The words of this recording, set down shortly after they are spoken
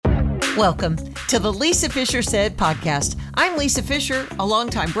Welcome to the Lisa Fisher Said podcast. I'm Lisa Fisher, a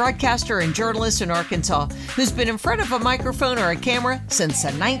longtime broadcaster and journalist in Arkansas who's been in front of a microphone or a camera since the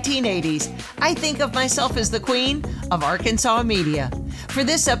 1980s. I think of myself as the queen of Arkansas media. For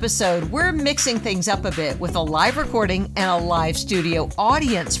this episode, we're mixing things up a bit with a live recording and a live studio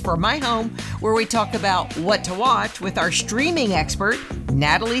audience for my home, where we talk about what to watch with our streaming expert,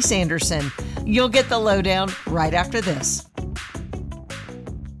 Natalie Sanderson. You'll get the lowdown right after this.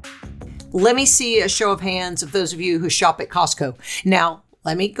 Let me see a show of hands of those of you who shop at Costco. Now,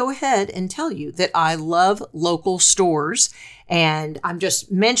 let me go ahead and tell you that I love local stores. And I'm just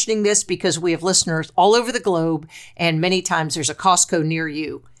mentioning this because we have listeners all over the globe, and many times there's a Costco near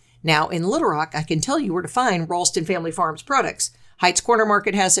you. Now, in Little Rock, I can tell you where to find Ralston Family Farms products. Heights Corner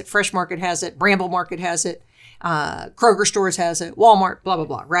Market has it, Fresh Market has it, Bramble Market has it, Kroger Stores has it, Walmart, blah, blah,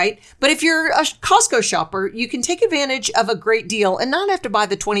 blah, right? But if you're a Costco shopper, you can take advantage of a great deal and not have to buy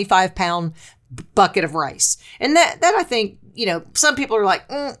the 25-pound bucket of rice. And that I think, some people are like,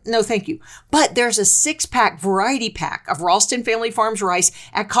 no, thank you. But there's a 6-pack variety pack of Ralston Family Farms rice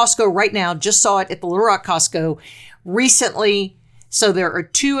at Costco right now. Just saw it at the Little Rock Costco recently. So there are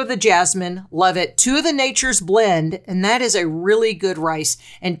 2 of the Jasmine, love it, 2 of the Nature's Blend, and that is a really good rice,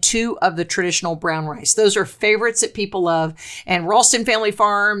 and 2 of the traditional brown rice. Those are favorites that people love. And Ralston Family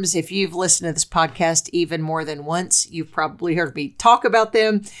Farms, if you've listened to this podcast even more than once, you've probably heard me talk about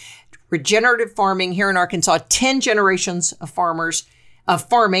them. Regenerative farming here in Arkansas, 10 generations of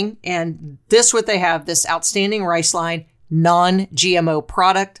farming, and this what they have, this outstanding rice line, non-GMO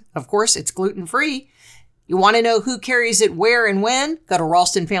product. Of course, it's gluten-free. You want to know who carries it where and when? Go to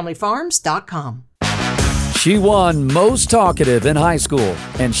ralstonfamilyfarms.com. She won most talkative in high school,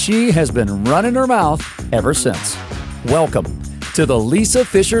 and she has been running her mouth ever since. Welcome to the Lisa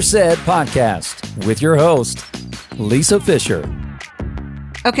Fisher Said podcast with your host, Lisa Fisher.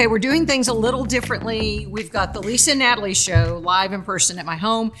 Okay, we're doing things a little differently. We've got the Lisa and Natalie show live in person at my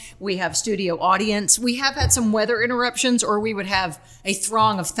home. We have studio audience. We have had some weather interruptions, or we would have a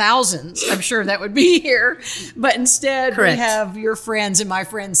throng of thousands. I'm sure that would be here. But instead, Correct. We have your friends and my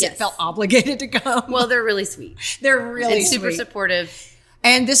friends that felt obligated to come. Well, they're really sweet. They're really and super sweet. Supportive.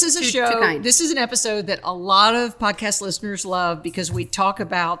 And this is a Too show, kind. this is an episode that a lot of podcast listeners love because we talk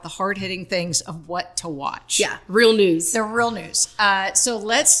about the hard-hitting things of what to watch. Yeah, real news. The real news. So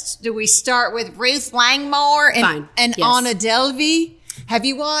do we start with Ruth Langmore and Yes. Anna Delvey? Have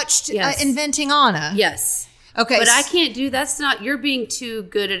you watched Inventing Anna? Yes. Okay. But I can't do, that's not, you're being too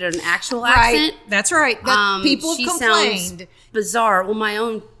good at an actual Right. accent. That's right. People she have complained. sounds bizarre. Well, my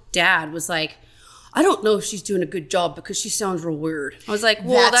own dad was like, I don't know if she's doing a good job because she sounds real weird. I was like,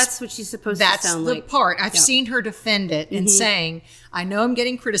 well, that's what she's supposed to sound like. That's the part. I've seen her defend it and saying, I know I'm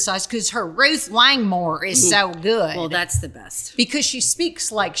getting criticized because her Ruth Langmore is so good. Well, that's the best. Because she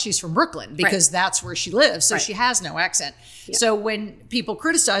speaks like she's from Brooklyn because that's where she lives. So she has no accent. Yeah. So when people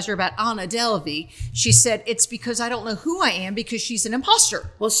criticize her about Anna Delvey, she said, it's because I don't know who I am because she's an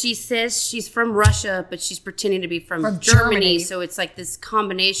imposter. Well, she says she's from Russia, but she's pretending to be from Germany. So it's like this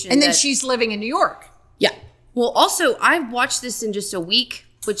combination. And then she's living in New York. Yeah. Well, also, I watched this in just a week,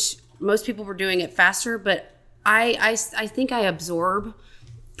 which most people were doing it faster, but I think I absorb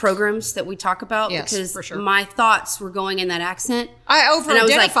programs that we talk about because for sure. My thoughts were going in that accent. I over-identify.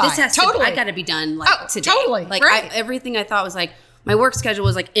 And I was like, this has totally. I got to be done today. Totally. Like right. Everything I thought was like, my work schedule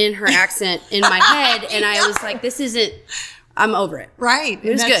was like in her accent in my head. And I was like, this isn't, I'm over it. Right.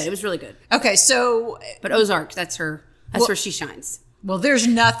 It was good. It was really good. Okay. So. But Ozark, that's where she shines. Well, there's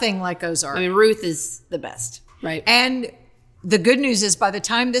nothing like Ozark. I mean, Ruth is the best, right? And the good news is by the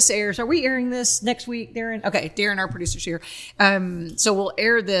time this airs, are we airing this next week, Darren? Okay, Darren, our producer's here. So we'll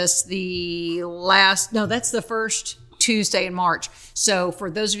air this that's the first Tuesday in March. So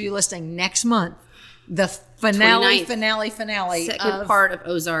for those of you listening next month, the finale Second part of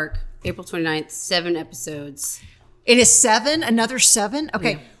Ozark, April 29th, 7 episodes. It is 7, another 7?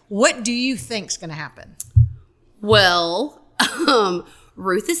 Okay, What do you think's going to happen? Well,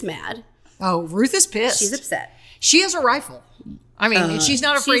 Ruth is mad. Oh, Ruth is pissed. She's upset. She has a rifle. I mean, she's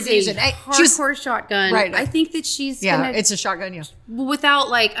not afraid to use it. Hardcore shotgun. Right. I think that she's it's a shotgun, yeah. Without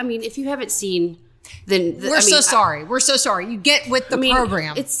if you haven't seen, then we're so sorry. We're so sorry. You get with the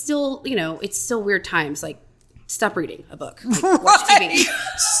program. It's still, it's still weird times. Like, stop reading a book. Like, watch TV.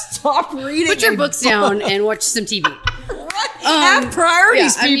 Stop reading. Put your books down and watch some TV. Right. Have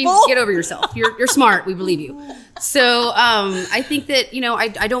priorities, people. I mean, get over yourself. You're smart. We believe you. So I think that,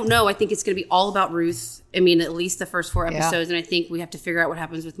 I don't know. I think it's going to be all about Ruth. I mean, at least the first 4 episodes. And I think we have to figure out what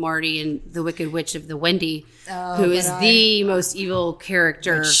happens with Marty and the Wicked Witch of the Wendy, who is the most evil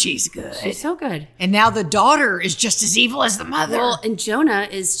character. She's good. She's so good. And now the daughter is just as evil as the mother. Well, and Jonah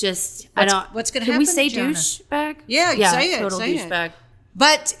is just, what's going to happen? Can we say Jonah? douchebag? Yeah, say it. Total say douchebag. It.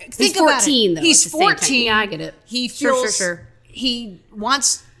 But think he's 14, about it. Though. He's 14. Yeah, I get it. He feels sure. He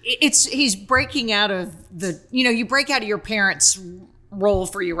wants. He's breaking out of the. You break out of your parents' role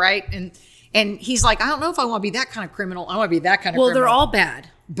for you, right? And he's like, I don't know if I want to be that kind of criminal. I want to be that kind of. Well, criminal. they're all bad.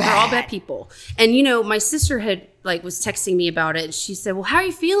 They're all bad people. And my sister had was texting me about it. And she said, "Well, how are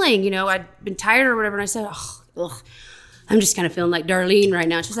you feeling? I'd been tired or whatever." And I said, "Ugh, I'm just kind of feeling like Darlene right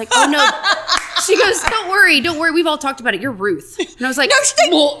now." And she's like, "Oh no." She goes, don't worry. We've all talked about it. You're Ruth." And I was like,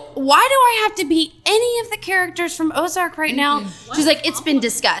 well, why do I have to be any of the characters from Ozark right now? She's like, it's been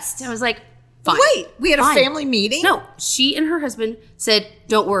discussed. I was like, fine. Wait, we had a family meeting? No, she and her husband said,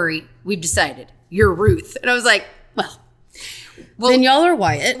 don't worry. We've decided. You're Ruth. And I was like, well then y'all are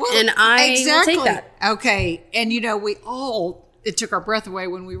Wyatt, and I will take that. Okay. And it took our breath away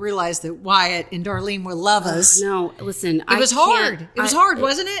when we realized that Wyatt and Darlene were lovers. No, listen. It was hard. It was hard,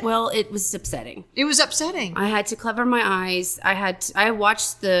 wasn't it? Well, it was upsetting. It was upsetting. I had to cover my eyes. I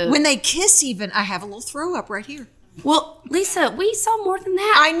watched when they kiss even, I have a little throw up right here. Well, Lisa, we saw more than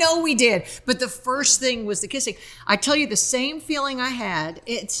that. I know we did. But the first thing was the kissing. I tell you the same feeling I had.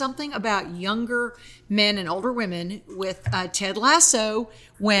 It's something about younger men and older women with Ted Lasso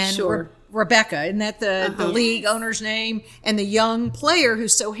when Rebecca, isn't that the league owner's name? And the young player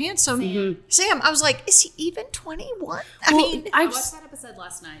who's so handsome. Mm-hmm. Sam, I was like, is he even 21? I watched that episode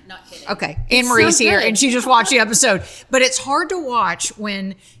last night. Not kidding. Okay. Anne Marie's here and she just watched the episode. But it's hard to watch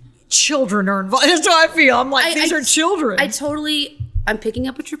when children are involved. That's how I feel. I'm like, these are children. I'm picking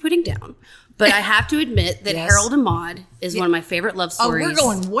up what you're putting down. But I have to admit that Harold and Maude is one of my favorite love stories. Oh, we're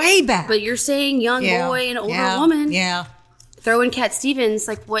going way back. But you're saying young boy and older woman. Yeah. Throw in Cat Stevens.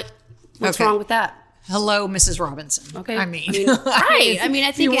 Like, what's wrong with that? Hello, Mrs. Robinson. Okay. I mean right. I mean,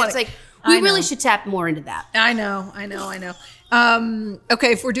 I think it's like, we really should tap more into that. I know.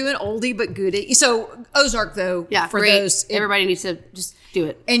 Okay, if we're doing oldie but goodie. So Ozark, though, for great. those. Everybody needs to just do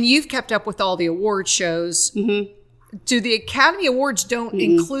it. And you've kept up with all the award shows. Mm-hmm. Do the Academy Awards don't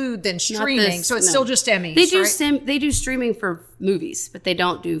include then streaming, so it's still just Emmys, They do streaming for movies, but they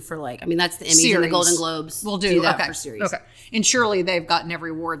don't do for that's the Emmys series. And the Golden Globes. We'll do that for series. Okay. And surely they've gotten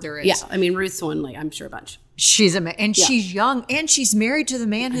every award there is. Yeah, I mean, Ruth's won, I'm sure a bunch. She's amazing. And she's young, and she's married to the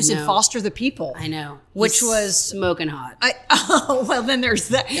man who's in Foster the People. I know. Which was smoking hot. Well, then there's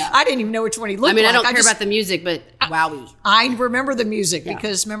that. Yeah. I didn't even know which one he looked like. I don't care about the music, but wowie. I remember the music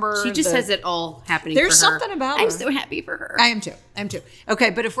because remember. She just has it all happening there's for her. Something about her. I'm so happy for her. I am too.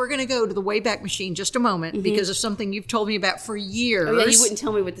 Okay, but if we're going to go to the Wayback Machine just a moment because of something you've told me about for years. Oh, yeah, you wouldn't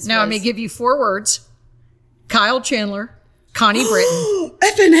tell me what this was. Now, I'm going to give you 4 words. Kyle Chandler, Connie Britton.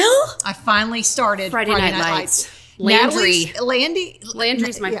 FNL? I finally started Friday Night Lights.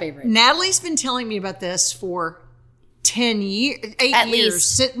 Landry's my favorite. Natalie's been telling me about this for 10 years, 8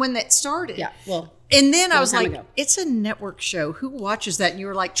 years when that started. Yeah, well. And then I was like, it's a network show. Who watches that? And you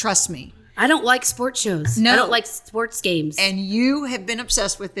were like, trust me. I don't like sports shows. No. I don't like sports games. And you have been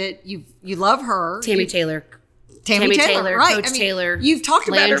obsessed with it. You love her. Tammy Taylor, right. Coach Taylor. You've talked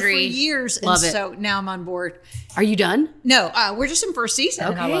about her for Landry. years. Love and so now I'm on board. Are you done? No, we're just in first season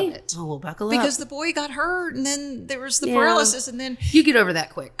and I love it. Oh, well, buckle up. Because the boy got hurt and then there was the paralysis and then... You get over that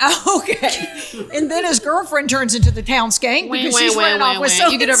quick. Okay. And then his girlfriend turns into the town skank because she's running off with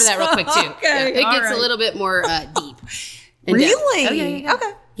someone. You get over that real quick too. Okay. It gets a little bit more deep. Really? Oh, yeah.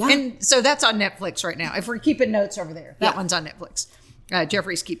 Okay. Yeah. And so that's on Netflix right now. If we're keeping notes over there, that one's on Netflix.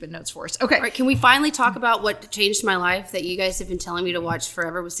 Jeffrey's keeping notes for us. Okay. All right, can we finally talk about what changed my life that you guys have been telling me to watch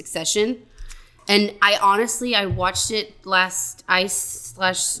forever with Succession? And I watched it last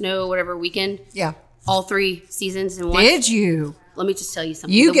ice/snow, whatever weekend. Yeah. All 3 seasons in one. Did you? Let me just tell you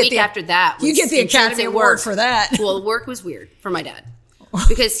something. The week after that was you get the Academy Award for that. Well, work was weird for my dad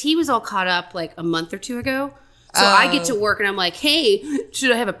because he was all caught up like a month or 2 ago. So I get to work and I'm like, hey,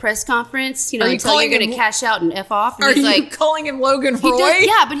 should I have a press conference? Until you're going to cash out and F off. And he's like, calling him Logan Roy?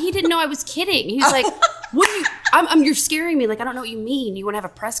 Yeah, but he didn't know I was kidding. He's like, what are you, you're scaring me. Like, I don't know what you mean. You want to have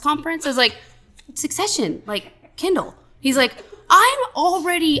a press conference? I was like, Succession, like Kindle. He's like, I'm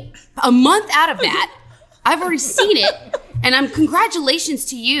already a month out of that. I've already seen it. And congratulations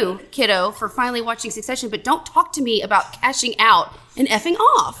to you, kiddo, for finally watching Succession, but don't talk to me about cashing out and effing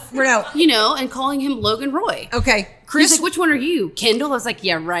off. No. You know, and calling him Logan Roy. Okay. Chris, he's like, which one are you? Kendall? I was like,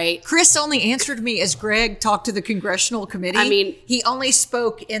 yeah, right. Chris only answered me as Greg talked to the congressional committee. I mean, he only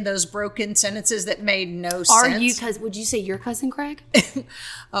spoke in those broken sentences that made no sense. Would you say your cousin Greg?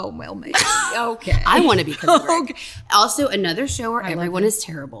 Oh, well, maybe. Okay. I want to be cousin Greg. Okay. Also, another show where everyone is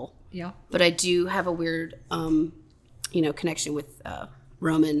terrible. Yeah. But I do have a weird, connection with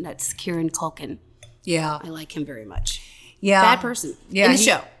Roman. That's Kieran Culkin. Yeah. I like him very much. Yeah. Bad person. Yeah. In the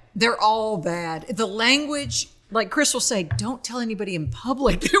show. They're all bad. The language, like Chris will say, don't tell anybody in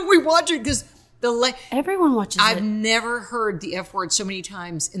public that we watch it because everyone watches it. I've never heard the F word so many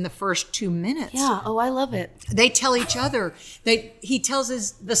times in the first 2 minutes. Yeah. Oh, I love it. They tell each other. He tells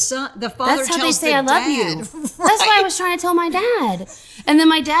the father That's how they say I love you. Right. That's why I was trying to tell my dad. And then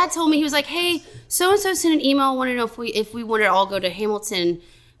my dad told me, he was like, hey, so-and-so sent an email, wanted to know if we wanted to all go to Hamilton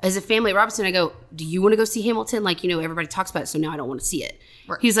as a family at Robinson. I go, do you want to go see Hamilton? Like, everybody talks about it, so now I don't want to see it.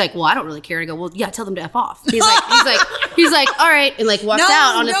 Right. He's like, well, I don't really care. I go, well, yeah, tell them to F off. He's like, all right, and like walks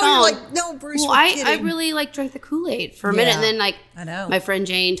out on the phone. You're like, no, Bruce, well, I really like drank the Kool-Aid for a minute, and then like I know. My friend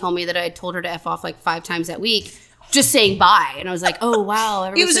Jane told me that I had told her to F off like 5 times that week, just saying bye, and I was like, oh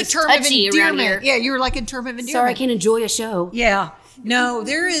wow, it was a term of endearment. Yeah, you were like in term of endearment. Sorry, I can't enjoy a show. Yeah, no,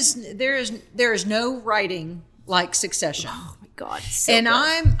 there is no writing like Succession. Oh my God, so and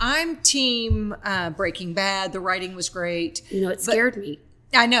good. I'm team Breaking Bad. The writing was great. It scared me.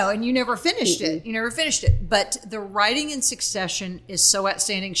 I know, and you never finished it. You never finished it. But the writing in Succession is so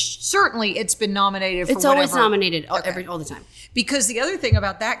outstanding. Certainly, it's been nominated for It's always nominated all the time. Because the other thing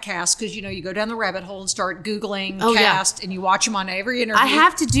about that cast, because, you go down the rabbit hole and start Googling cast, and you watch them on every interview. I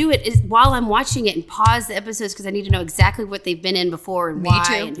have to do it while I'm watching it and pause the episodes because I need to know exactly what they've been in before and why.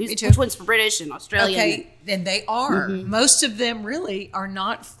 And which one's British and Australian. Okay, then they are. Mm-hmm. Most of them really are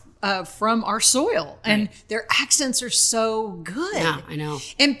not from our soil, and their accents are so good. Yeah, I know.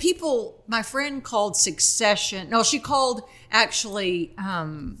 And my friend called Succession. No, she called actually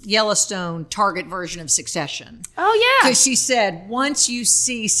Yellowstone Target version of Succession. Oh yeah, because she said once you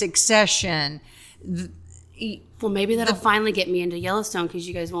see Succession, well maybe that'll finally get me into Yellowstone because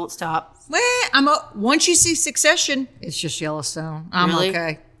you guys won't stop. Well, once you see Succession, it's just Yellowstone. I'm really?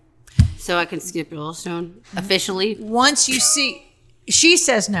 Okay. So I can skip Yellowstone officially. Once you see. She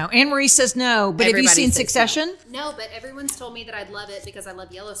says no. Anne-Marie says no. But have you seen Succession? No, but everyone's told me that I'd love it because I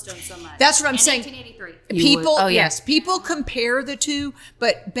love Yellowstone so much. That's what I'm saying. 1983. People, yes, people compare the two.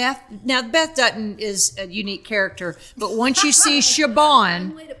 But Beth Dutton is a unique character. But once you see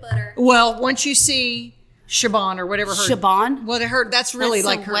Siobhan, once you see Siobhan or whatever her Siobhan, that's really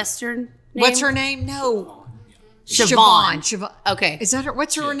like her Western name? What's her name? No. Siobhan. Okay. Is that her?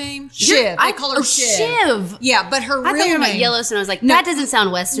 What's her name? Shiv. I call her Shiv. Shiv. Yeah, but her real name. About Yellowstone. I was like, that doesn't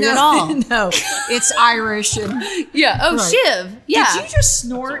sound Western at all. No, it's Irish. And, yeah. Oh, right. Shiv. Yeah. Did you just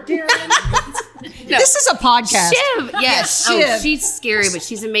snort, Darren? No. This is a podcast. Shiv. Yes. Shiv. Oh, she's scary, but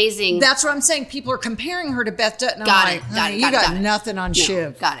she's amazing. That's what I'm saying. People are comparing her to Beth Dutton. Got it. You got nothing on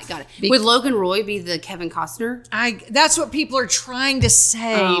Shiv. Got it. Would Logan Roy be the Kevin Costner? That's what people are trying to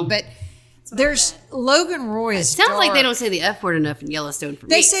say, but. There's Logan Roy is sounds like they don't say the F word enough in Yellowstone for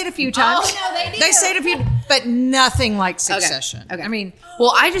me. They say it a few times. Oh, no, they do. They say it a few, but nothing like Succession. Okay. I mean,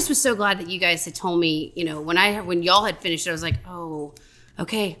 well, I just was so glad that you guys had told me, when y'all had finished it, I was like, oh,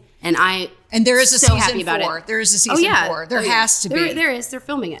 okay. And there is a so season happy about 4. It. There is a season 4. There has to be. There is. They're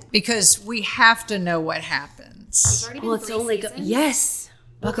filming it. Because we have to know what happens. Well, it's only yes.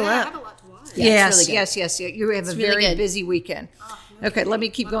 Buckle up. I have a lot to watch. Yes. You have a very busy weekend. Okay, let me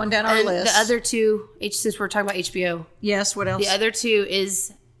keep going down our list. The other two, since we're talking about HBO. Yes, what else? The other two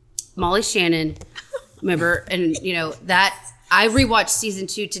is Molly Shannon. Remember, and that I rewatched season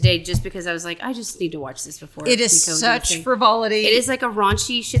 2 today just because I was like, I just need to watch this before. It is such frivolity. It is like a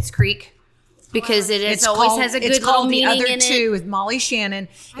raunchy Schitt's Creek because it always has a good little meaning in it. It's called The Other Two with Molly Shannon.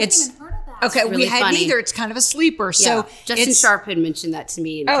 I haven't even heard of that. Okay, really we had funny. neither. It's kind of a sleeper. Yeah. So Justin Sharp had mentioned that to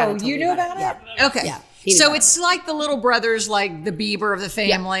me. And you knew about it? Yeah. Okay. Yeah. So it's like the little brother's like the Bieber of the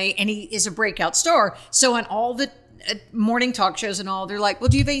family, and he is a breakout star. So on all the morning talk shows and all, they're like, well,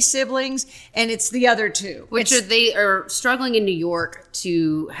 do you have any siblings? And it's the other two. They are struggling in New York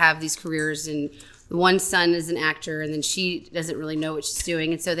to have these careers, and the one son is an actor, and then she doesn't really know what she's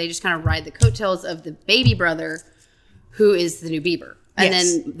doing. And so they just kind of ride the coattails of the baby brother, who is the new Bieber. And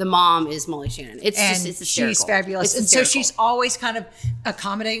then the mom is Molly Shannon. It's hysterical. She's fabulous. It's and so she's always kind of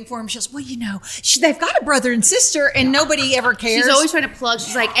accommodating for him. She goes, well, they've got a brother and sister and nobody ever cares. She's always trying to plug.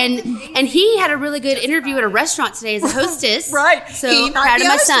 She's like, and he had a really good interview at a restaurant today as a hostess. Right. So proud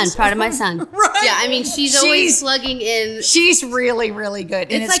of my son. Right. Yeah, I mean, she's always slugging in. She's really, really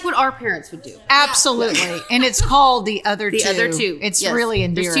good. And it's like what our parents would do. Absolutely. And it's called The Other Two. The Other Two. It's really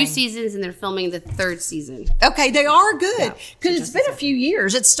endearing. There's 2 seasons and they're filming the 3rd season. Okay, they are good. Because it's been a few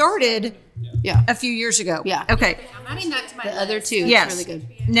years. It started a few years ago. Yeah. Okay. I'm adding that to my The Other Two. Yes. It's really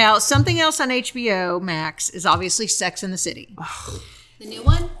good. Now, something else on HBO Max is obviously Sex and the City. The new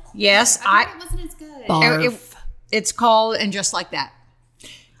one? Yes. I heard it wasn't as good. It's called And Just Like That.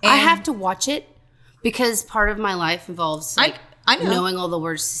 I have to watch it because part of my life involves I know. knowing all the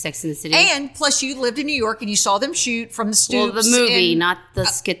words to Sex and the City. And plus, you lived in New York and you saw them shoot from the stoops. Well, the movie, not the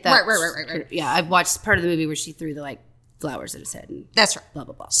skit that. Right. Yeah, I've watched part of the movie where she threw the flowers at his head. And that's right. Blah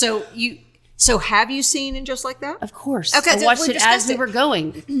blah blah. So have you seen And Just Like That? Of course. Okay, I watched it as we were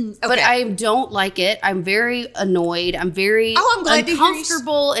going. But I don't like it. I'm very annoyed. I'm very I'm glad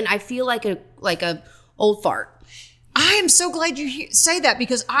uncomfortable, and I feel like a old fart. I am so glad you say that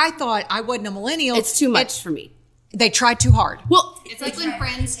because I thought I wasn't a millennial. It's too much for me. They tried too hard. Well, it's like when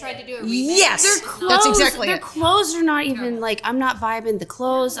Friends tried to do a remake. Yes, that's exactly their it. clothes are not even I'm not vibing the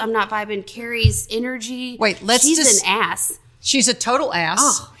clothes. I'm not vibing Carrie's energy. Wait, she's an ass. She's a total ass.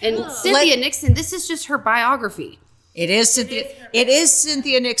 Oh, and Cynthia Nixon, this is just her biography. It is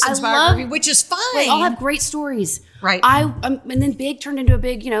Cynthia Nixon's biography, which is fine. They all have great stories. Right. And then Big turned into a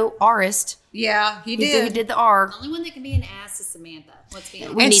big, artist. Yeah, he did. He did the R. The only one that can be an ass is Samantha. Let's be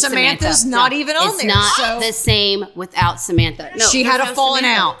honest. And Samantha's not even on there. It's not the same without Samantha. No, she had a falling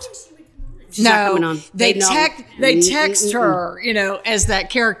out. She's not coming on. They text her, as that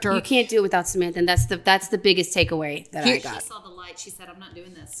character. You can't do it without Samantha, and that's the biggest takeaway that I got. She saw the light. She said, "I'm not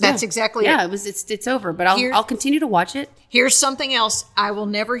doing this." That's exactly it. Yeah, it's over. But I'll continue to watch it. Here's something else. I will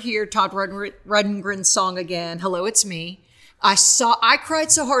never hear Todd Rundgren's song again. Hello, it's me. I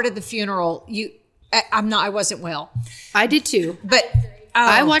cried so hard at the funeral. I wasn't well. I did too. But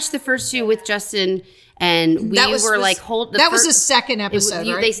I watched the first 2 with Justin, and that was the second episode,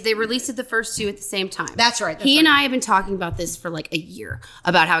 right? They released the first 2 at the same time. That's right. He and I have been talking about this for a year,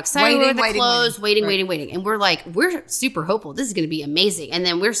 about how excited we were the close, waiting. And we're super hopeful. This is going to be amazing. And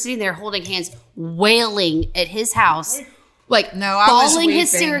then we're sitting there holding hands, wailing at his house. Bawling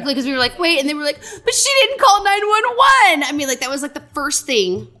hysterically because we were like, wait, and they were like, but she didn't call 911. I mean, that was the first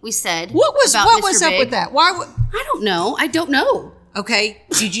thing we said. What was up with that? Why? I don't know. I don't know. Okay,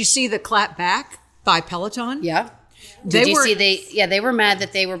 did you see the clap back by Peloton? Yeah. They were mad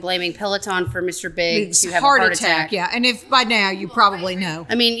that they were blaming Peloton for Mr. Big to have a heart attack. Yeah, and if by now you probably know.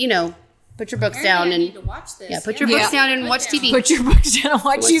 I mean, put your books down and watch this. Yeah, put your books down and watch TV. Put your books down and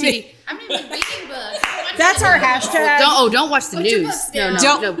watch TV. I'm not even reading books. That's our hashtag. Don't watch the news. No.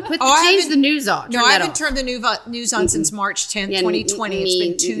 Change the news on. No, I haven't turned the news on since March 10th, 2020. It's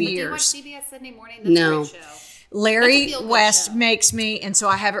been 2 years. Do you watch CBS Sunday Morning? That's a great show. Larry West makes me, and so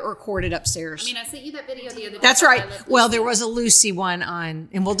I have it recorded upstairs. I mean, I sent you that video the other day. That's right. Well, there was a Lucy one on,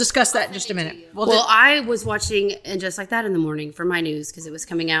 and we'll discuss that in just a minute. Well, I was watching And Just Like That in the morning for my news because it was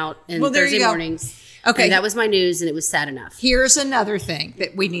coming out on Thursday mornings. Okay. And that was my news, and it was sad enough. Here's another thing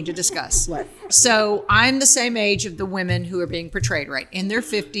that we need to discuss. What? So I'm the same age of the women who are being portrayed, right? In their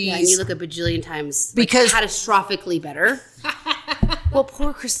 50s. Yeah, and you look a bajillion times because catastrophically better. Well,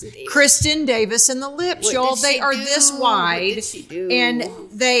 poor Kristen Davis. Kristen Davis and the lips, y'all. They are this wide. What did she do? And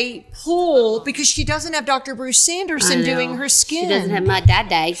they pull because she doesn't have Dr. Bruce Sanderson doing her skin. She doesn't have my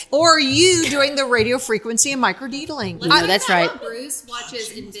dad. Or you doing the radio frequency and microneedling. No, that's right. Bruce watches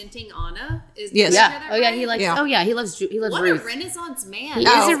Inventing Anna. Yes. Yeah. Oh yeah, he likes. Yeah. Oh yeah, he loves what Ruth. A Renaissance man. He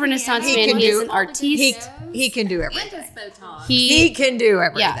is a Renaissance man. He is an artiste. He can do everything. And does Botox. He can do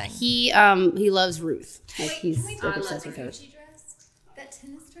everything. Yeah. He loves Ruth. He's obsessed with her. That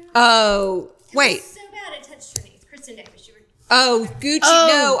tennis dress? Oh, wait. So bad it touched her knees. Kristen Davis. Oh, Gucci. Oh.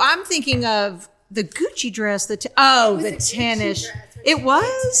 No, I'm thinking of the Gucci dress. The tennis. It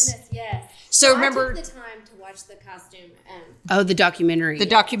was? Tennis, yes. So remember. I took the time to watch the costume. The documentary. The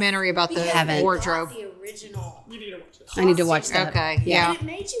documentary about the wardrobe. The original. You need to watch it. I need to watch that. Okay, yeah. And it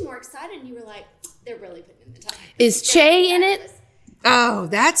made you more excited, and you were like, they're really putting in the time. Is Che in it? Oh,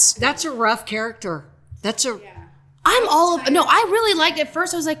 that's a rough character. I really liked it. At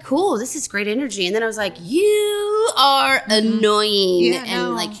first I was like, cool, this is great energy. And then I was like, you are annoying. Yeah,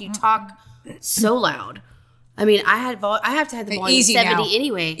 and you talk so loud. I mean, I have to have the volume Easy 70 now.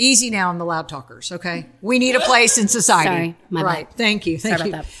 anyway. Easy now on the loud talkers, okay? We need a place in society. Sorry, my right. bad. Thank you. Thank Sorry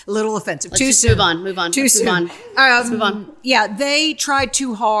you. about that. A little offensive. Let's Too just soon. move on. Too Let's soon. move on. Let's move on. Yeah, they tried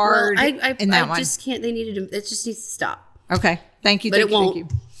too hard in that one. I just can't. They needed to. It just needs to stop. Okay. Thank you. But thank it you, won't.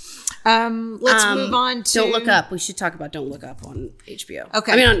 Thank you. Let's move on to Don't Look Up. We should talk about Don't Look Up on HBO.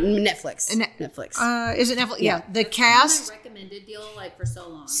 Okay. I mean on Netflix. Netflix. Is it Netflix? Yeah. The On cast. a recommended deal like for so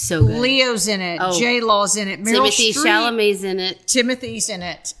long. So good. Leo's in it. Oh. J-Law's in it. Meryl Timothy Streep. Chalamet's in it. Timothy's in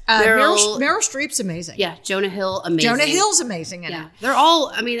it. Meryl- Meryl Streep's amazing. Yeah, Jonah Hill, amazing. Jonah Hill's amazing in Yeah, it. they're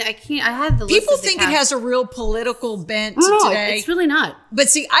all. I mean, I can't. I had the list People of the think it cast. has a real political bent No, today. it's really not. But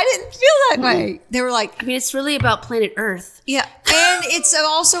see, I didn't feel that way. They were like, I mean, it's really about planet Earth. yeah. And it's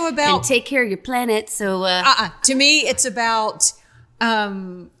also And about, take care of your planet. So, to me, it's about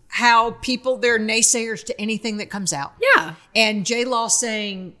how people, they're naysayers to anything that comes out. yeah. And J-Law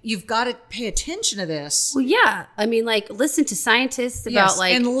saying, you've got to pay attention to this. Well, yeah. I mean, like, listen to scientists about Yes,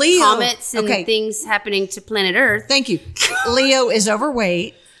 like and Leo- comets and okay. things happening to planet Earth. Thank you. Leo is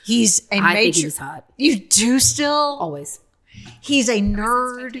overweight. He's a I major. think he's hot. You do still? Always. He's a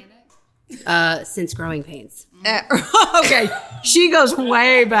nerd. Since Growing Pains. Okay. She goes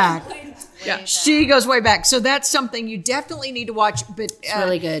way back. Yeah, she goes way back. So that's something you definitely need to watch. But it's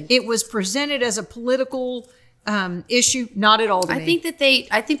really good. It was presented as a political issue, not at all to me.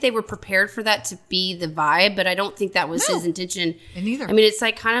 I think they were prepared for that to be the vibe, but I don't think that was No. his intention. Me neither. I mean, it's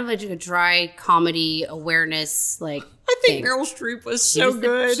like kind of like a dry comedy awareness, like. I think thing. Meryl Streep was She so was the-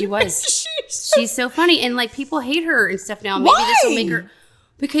 good. she was. She's She's so funny, and like people hate her and stuff now. Maybe this will make her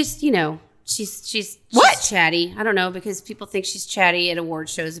because she's What? chatty. I don't know, because people think she's chatty at award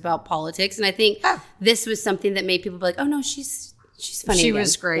shows about politics, and I think this was something that made people be like, "Oh no, she's funny." She again.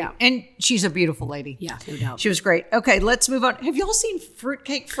 was great. Yeah. And she's a beautiful lady. Yeah, no doubt. She was great. Okay, let's move on. Have y'all seen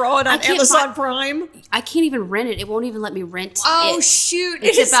Fruitcake Fraud on can't Amazon fi- Prime? I can't even rent it. It won't even let me rent Oh, it. shoot.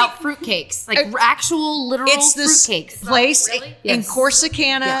 It's about fruitcakes, like actual literal It's this fruitcakes. place Really? in Yes.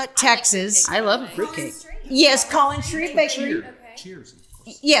 Corsicana, Texas. I love a fruitcake. Yes, Collins Street Bakery.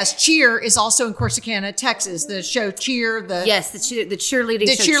 Yes, Cheer is also in Corsicana, Texas. The show Cheer, Yes, the cheerleading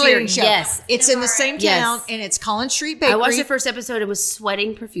the show. cheerleading show. Yes. It's in the same Yes. town, and it's Collins Street Bakery. I watched the first episode and was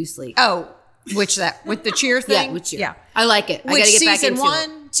sweating profusely. Oh, which that with the Cheer thing? Yeah, with cheer. Yeah. I like it. I Which gotta get back season into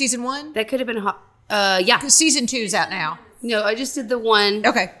one? it. Season one? That could have been hot. Yeah. Season 2's out now. No, I just did the one.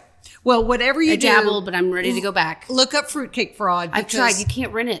 Okay. Well, whatever you I do, dabbled, but I'm ready to go back. look up Fruitcake Fraud. I've because tried. You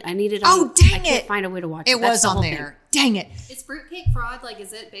can't rent it. I need it. Oh, on, dang I can't it. find a way to watch it. It That's was the on whole there. thing. Dang it. Is Fruitcake Fraud like?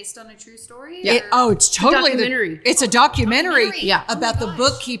 Is it based on a true story? It, or- it's totally documentary. It's a documentary, Documentary. Yeah. about the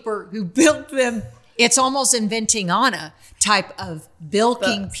bookkeeper who built them. It's almost inventing Anna type of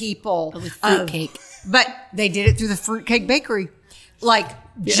bilking people with of- fruitcake. But they did it through the Fruitcake Bakery, like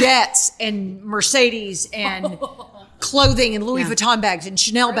jets and Mercedes and clothing and Louis Yeah. Vuitton bags and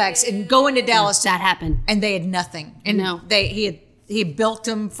Chanel bags and going to Dallas That happened. and they had nothing. And No. he built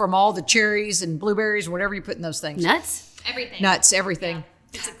them from all the cherries and blueberries, whatever you put in those things. Nuts. everything. Nuts, everything.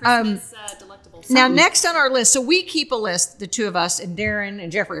 It's a Christmas delectable. Now, next on our list, so we keep a list, the two of us, and Darren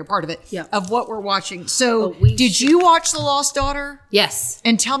and Jeffrey are part of it, Yeah. of what we're watching. So, we did should- you watch The Lost Daughter? Yes.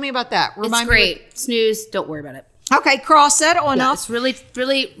 And tell me about that. It's Remind great. Snooze. Don't worry about it. Me. Okay, cross that on Yeah, off. it's really,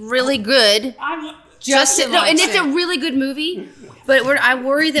 really, really good. Justin No, and likes it's a it. really good movie, but I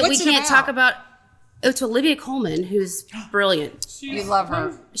worry that What's we it can't about? talk about. It's Olivia Colman, who's brilliant. You love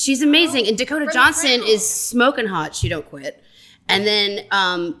her. She's amazing, and Dakota Johnson is smoking hot. She don't quit. And then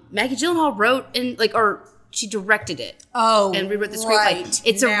Maggie Gyllenhaal wrote or she directed it. Oh, and rewrote the screenplay. right.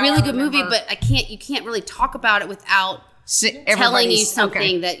 It's a Now really I good movie, remember. but you can't really talk about it without telling you Everybody's- something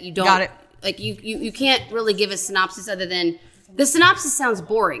okay. that you don't. Got it. Like you can't really give a synopsis other than the synopsis sounds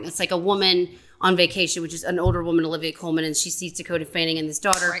boring. It's like a woman on vacation, which is an older woman, Olivia Colman, and she sees Dakota Fanning and this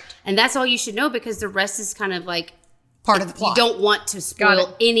daughter, Right. and that's all you should know because the rest is kind of like Part of the plot. You don't want to Got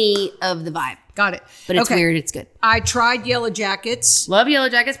spoil any of the vibe, Got it. but it's Okay. weird. It's good. I tried Yellow Jackets. Love Yellow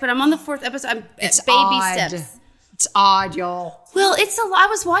Jackets, but I'm on the 4th episode. I'm It's at baby odd. steps. It's odd, y'all. Well, I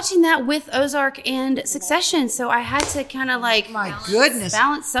was watching that with Ozark and Succession, so I had to kind of like My goodness.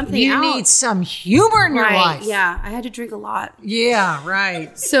 balance something You out. need some humor in your right? life. Yeah, I had to drink a lot. Yeah,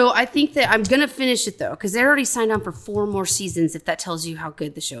 right. So I think that I'm gonna finish it though, because they already signed on for 4 more seasons. If that tells you how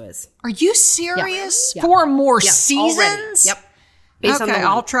good the show is. Are you serious? Yeah. 4 more Yeah, seasons? already. Yep. based on the Okay,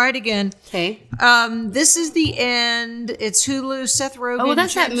 one. I'll try it again. Okay. This is the end. It's Hulu. Seth Rogen. Oh, well,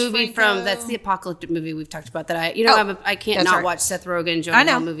 that's that James movie Franco. that's the apocalyptic movie we've talked about that I can't that's not right. watch Seth Rogen, Jonah I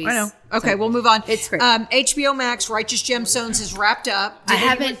know. Hill movies. I know. Okay, we'll move on. It's great. HBO Max, Righteous Gemstones is wrapped up. I Did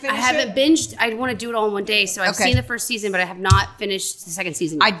anyone finish haven't it? binged. I want to do it all in one day. So I've Okay. seen the first season, but I have not finished the second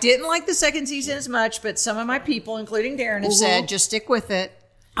season. I didn't like the second season as much, but some of my people, including Darren, have said just stick with it.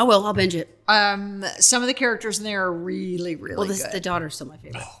 I will. I'll binge it. Some of the characters in there are really, really Well, good. the daughter's still my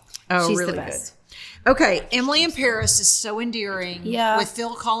favorite. Oh, She's really the best. good. Okay, Emily in Paris is so endearing. Yeah. With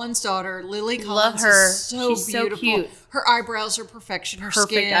Phil Collins' daughter, Lily Collins. Love her. Is so She's so beautiful. cute. Her eyebrows are perfection. Her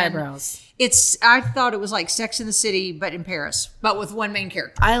Perfect skin. eyebrows. I thought it was like Sex in the City, but in Paris, but with one main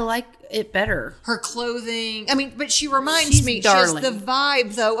character. I like it better. Her clothing. I mean, but she reminds She's me. darling. She has the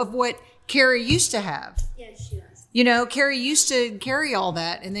vibe though of what Carrie used to have. Yeah, she does. You know, Carrie used to carry all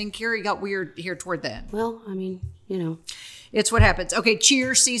that, and then Carrie got weird here toward the end. Well, I mean, It's what happens. Okay,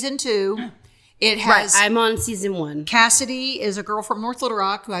 Cheers season 2. It right. has I'm on season 1. Cassidy is a girl from North Little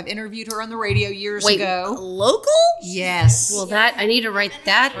Rock who I've interviewed her on the radio years ago. Local? Yes. Well, I need to write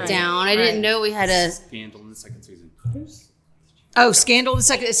that down. I didn't know we had a. Scandal in the second season. Oh, Scandal in the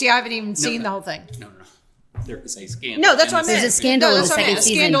second. See, I haven't even seen the whole thing. No. There is a scandal. No, that's what I meant. There's a scandal in that's the what I meant. second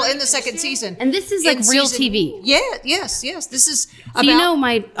season. A scandal in the second season. And this is like In real season- TV. Yeah, yes. This is about. So you know,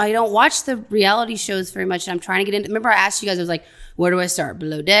 I don't watch the reality shows very much. And I'm trying to get into. Remember, I asked you guys. I was like, "Where do I start?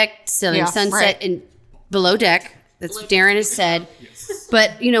 Below Deck, Selling Yeah, Sunset, right. and Below Deck." That's what Darren has said.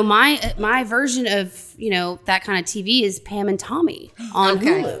 But my version of that kind of TV is Pam and Tommy on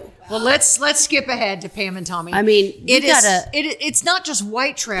Hulu. Well, let's skip ahead to Pam and Tommy. I mean, it's not just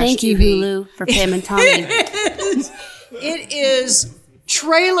white trash. Thank you, TV. Hulu, for Pam and Tommy. It is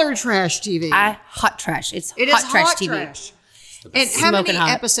trailer trash TV. Hot trash. It is hot trash hot TV. trash. And how many Smoking hot.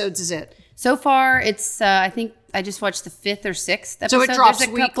 episodes is it? So far, it's I think I just watched the 5th or 6th episode. So it drops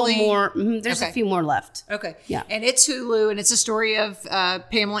There's a couple weekly? more. There's a Okay. few more left. Okay. Yeah. And it's Hulu, and it's a story of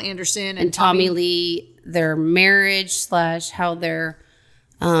Pamela Anderson And Tommy Lee, their marriage / how their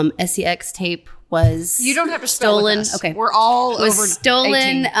SEX tape was. You don't have to spell stolen. with us. Okay, We're all was over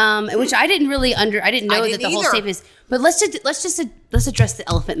stolen. 18. Which I didn't really I didn't know that didn't the whole either. tape is. But let's address the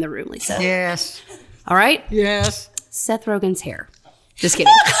elephant in the room, Lisa. Yes. All right. Yes. Seth Rogen's hair. Just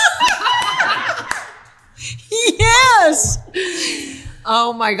kidding. Yes.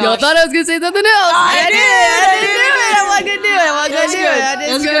 Oh my gosh. Y'all thought I was gonna say something else. I didn't do it. I'm not gonna do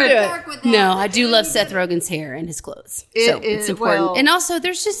it. That's good. Dark with that. No, I do love Seth Rogen's hair and his clothes. It So is- it's important. well- And also,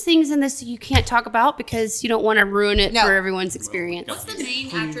 there's just things in this you can't talk about because you don't want to ruin it No. for everyone's experience. What's the main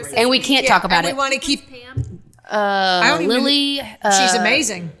actress? And we can't talk about and it. we want to keep. Pam. don't even- Lily. She's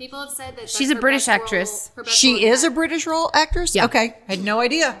amazing. People have said that She's that's a her British best role- actress. her best role She in is that. a British role actress. Yeah. Okay, had no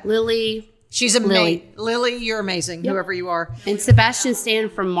idea. Lily. She's amazing. Lily. Lily, you're amazing. Whoever you are. And Sebastian Stan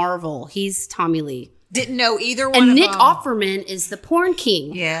from Marvel. He's Tommy Lee. Didn't know either one. And of Nick them. Offerman is the porn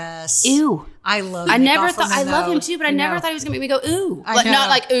king. Yes. Ew. I love. I Nick never thought Offerman, I love though. him too, but I never thought he was gonna make me go ooh. I Like, know. not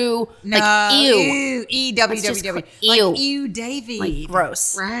like ooh, No, like ew. Ew. That's just EWWW. ew. Like ew, Davy. Like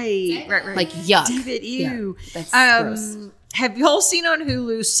gross. Right. Like yuck. David, ew. Yeah, that's gross. Have y'all seen on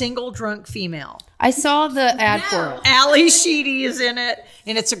Hulu Single Drunk Female? I saw the ad for it. Ali Sheedy is in it,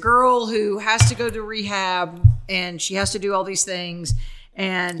 and it's a girl who has to go to rehab, and she has to do all these things,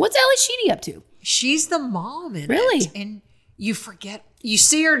 and What's Ellie Sheedy up to? she's the mom in Really? it. And you forget, you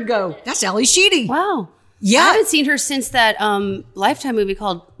see her and go, that's Ali Sheedy. Wow. Yeah. I haven't seen her since that Lifetime movie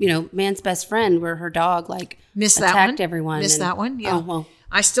called, Man's Best Friend, where her dog Missed that attacked one. everyone. Missed and- that one. Yeah. Oh, well.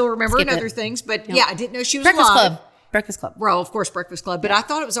 I still remember Skip in it. other things, but yeah, I didn't know she was Breakfast alive. Club. Breakfast Club. Well, of course, Breakfast Club, but I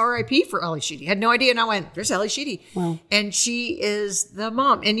thought it was R.I.P. for Ellie Sheedy. Had no idea, and I went, "There's Ellie Sheedy," Wow. and she is the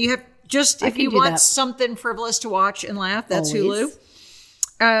mom. And you have just if can you do want that. something frivolous to watch and laugh, that's Always.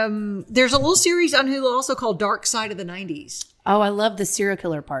 Hulu. There's a little series on Hulu also called Dark Side of the '90s. Oh, I love the serial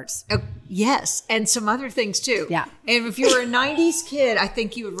killer parts. Oh, yes, and some other things too. Yeah. and if you were a '90s kid, I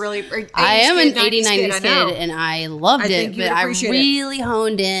think you would really. or 80s I am an kid, 90s 80s, I 90s know. kid, and I loved I it, think you but would I appreciate it. really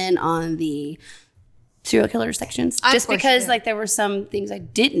honed in on the serial killer sections. Of Just course you because, did. like, there were some things I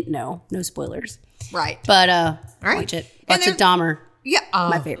didn't know. No spoilers. Right. But, right. watch it. And Lots of there- Dahmer. Yeah,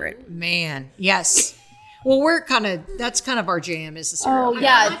 My favorite. Man, yes. Well, that's kind of our jam is the serial. Oh, killer.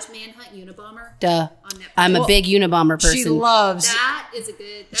 yeah. Watch Manhunt Unabomber. Duh. On Netflix. I'm a big Unabomber person. She loves. That is a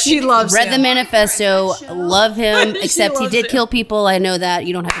good. that's She a good- loves Read the him. manifesto. Love him. She Except he loves did him. kill people. I know that.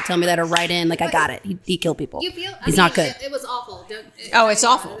 You don't have to tell me that or write in. Like, I got it. He killed people. You feel? He's not good. It was awful. Oh, it's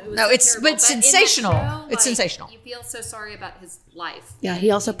awful. It was No, it's- terrible. but it's in that sensational. show, It's sensational. You feel so sorry about his life. Yeah,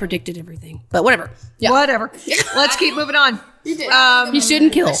 he also predicted everything. But whatever. Yeah. Whatever. Let's keep moving on. You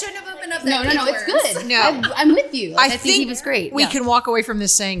shouldn't kill. Shouldn't have open up No, that it's good. No. I'm with you. Like, I I think he was great. We can walk away from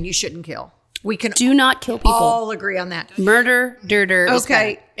this saying you shouldn't kill. We can do not kill people. all agree on that. Murder, dirter.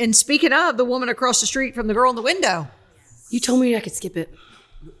 Okay. And speaking of the woman across the street from the girl in the window, You told me I could skip it.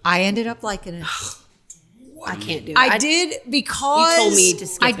 I ended up liking it. I can't do it. I did because You told me to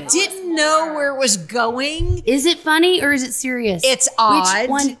skip I it. didn't know where it was going. Is it funny or is it serious? It's odd. Which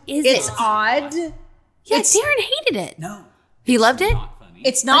one is it's it? odd. Yeah, Darren hated it. No. He loved it? Not funny.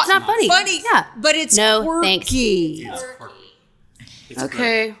 It's not, funny. Yeah. But it's No, quirky. It's quirky. It's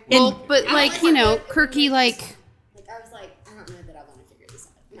Okay. good. Well, but like, you know, quirky, like, Like I was like, I don't know that I want to figure this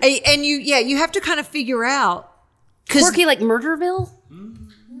out. And you have to kind of figure out. quirky, like Murderville?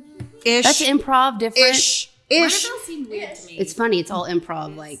 Ish. That's improv, different. Ish. Murderville seemed weird to me. It's funny. It's all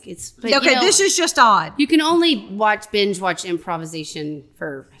improv. Like, it's. But, Okay, you know, this is just odd. You can only binge watch improvisation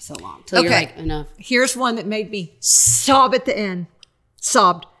for so long till you're like, enough. Here's one that made me sob at the end.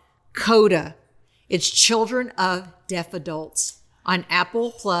 Sobbed. Coda. It's Children of Deaf Adults on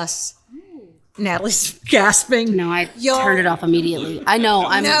Apple Plus. Natalie's gasping. No, I turned it off immediately. I know.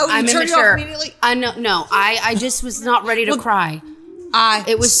 I'm turned it off immature. immediately? I know. No, I just was not ready to cry.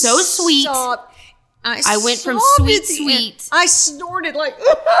 It was so sweet. I went from sweet. I snorted like.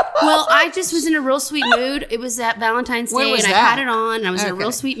 Well, I just was in a real sweet mood. It was at Valentine's When Day, was and I that? had it on, and I was in a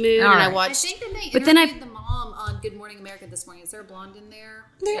real sweet mood, All and I right. watched. I think that they But then interviewed the mom on Good Morning America this morning. Is there a blonde in there?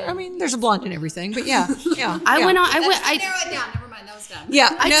 There's a blonde in everything, but yeah. I went on. I went. Narrow it down. Never mind. That was done. Yeah,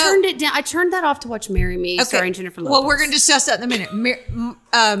 I turned it down. I turned that off to watch "Marry Me," Okay. starring Jennifer Lopez. Well, we're going to discuss that in a minute. Marley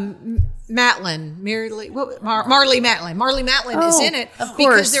Matlin is in it of course.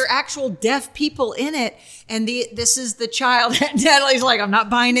 because there are actual deaf people in it, and this is the child. Natalie's like, I'm not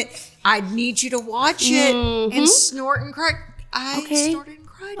buying it. I need you to watch it and snort and cry. I snorted and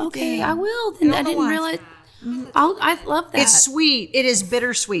cried. Okay, again. I will. Then I didn't realize. I love that. It's sweet. It is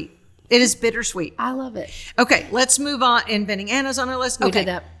bittersweet. It is bittersweet. I love it. Okay, let's move on. Inventing Anna's on our list. We Okay. did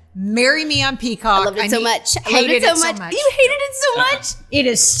that. Marry Me on Peacock. I loved it so much. I loved Hated it so much. You hated it so much. It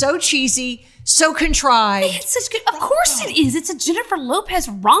is so cheesy, so contrived. It's such good. Of course it is. It's a Jennifer Lopez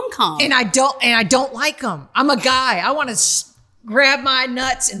rom-com. And I don't like them. I'm a guy. I want to grab my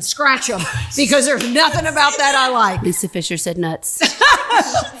nuts and scratch them because there's nothing about that I like. Lisa Fisher said nuts.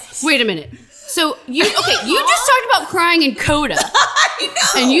 Wait a minute. So you just talked about crying in Coda. I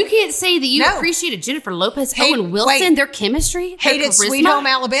know. And you can't say that you No. appreciated Jennifer Lopez, Hate- Owen Wilson, wait. their chemistry, their Hated charisma. Sweet Home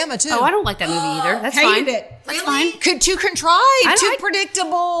Alabama too. Oh, I don't like that movie either. That's Hated fine. it. That's fine. Too contrived, too like-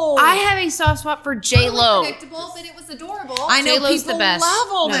 predictable. I have a soft spot for J Lo. Predictable, but it was adorable. I know J Lo's people the best. love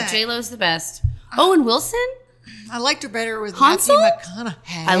all no, that. J Lo's the best. Owen Wilson. I liked her better with Hansel? Matthew McConaughey.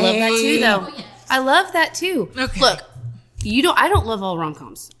 I love that too, though. I love that too. Okay. Look, I don't love all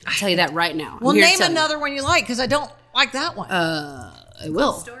rom-coms. I'll tell you that right now. Well, I'm here to name tell you. another one you like because I don't like that one. I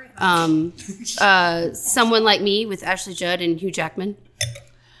will. Someone Like Me with Ashley Judd and Hugh Jackman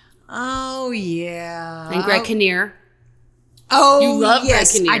Oh yeah. and Greg Kinnear. Oh, You love Greg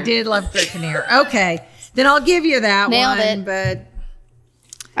yes, Kinnear. I did love Greg Kinnear. Okay, then I'll give you that Nailed one. it. But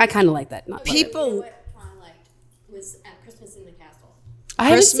I kind of like that. Not people, What I liked was Christmas in the Castle. I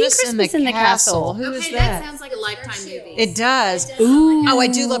haven't seen Christmas in the Castle. Who is Okay, that? that sounds like a Lifetime movie. It does. Ooh, Oh, I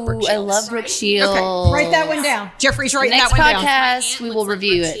do love Brooke I Shields. love Brooke Shields. Okay, write that one down. Jeffrey's writing Next that one down. podcast, Aunt we looks will like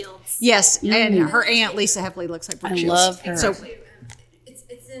review Brooke it. Shields. Yes, and her aunt Lisa Heffley looks like Brooke I Shields. love her. So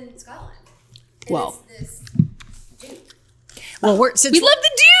It's in Scotland. Well. It's this well, since We love the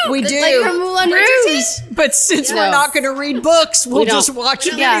Duke. We It's do. like from Moulin Rouge. But since No. we're not going to read books, we'll We don't. just watch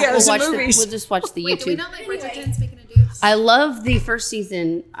Yeah, videos we'll watch and movies. we'll just watch the Wait, do we YouTube. not like Bridgerton, speaking of Dukes? I love the first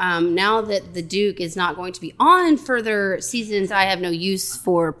season. Now that the Duke is not going to be on further seasons, I have no use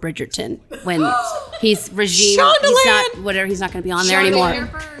for Bridgerton when he's regime. Shondaland! He's not going to be on there Shondaland. anymore. Here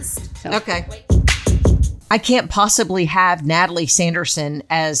first. So. Okay. I can't possibly have Natalie Sanderson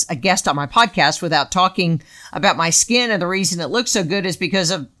as a guest on my podcast without talking about my skin. And the reason it looks so good is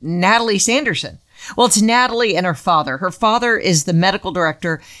because of Natalie Sanderson. Well, it's Natalie and her father. Her father is the medical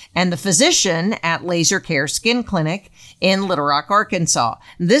director and the physician at Laser Care Skin Clinic in Little Rock, Arkansas.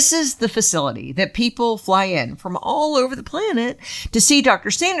 This is the facility that people fly in from all over the planet to see Dr.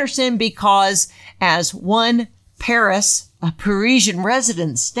 Sanderson because, as one Paris, a Parisian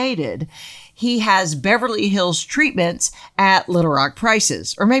resident, stated, he has Beverly Hills treatments at Little Rock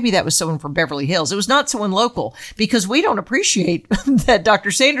prices. Or maybe that was someone from Beverly Hills. It was not someone local because we don't appreciate that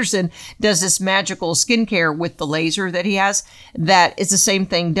Dr. Sanderson does this magical skincare with the laser that he has. That is the same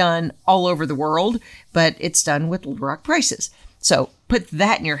thing done all over the world, but it's done with Little Rock prices. So put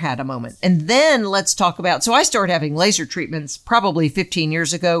that in your hat a moment. And then let's talk about, so I started having laser treatments probably 15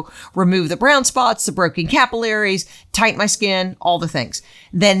 years ago, remove the brown spots, the broken capillaries, tighten my skin, all the things.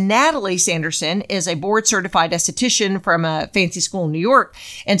 Then Natalie Sanderson is a board certified esthetician from a fancy school in New York.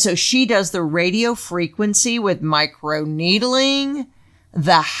 And so she does the radio frequency with micro needling.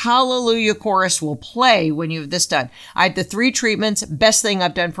 The Hallelujah chorus will play when you have this done. I had the 3 treatments, best thing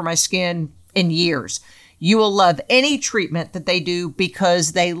I've done for my skin in years. You will love any treatment that they do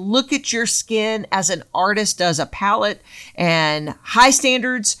because they look at your skin as an artist does a palette, and high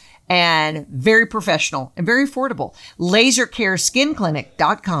standards and very professional and very affordable.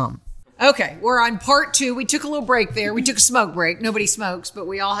 LaserCareSkinClinic.com. Okay, we're on part 2. We took a little break there. We took a smoke break. Nobody smokes, but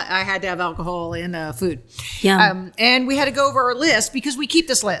I had to have alcohol and food. Yeah. And we had to go over our list because we keep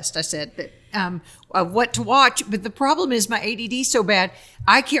this list. I said that of what to watch, but the problem is my ADD is so bad.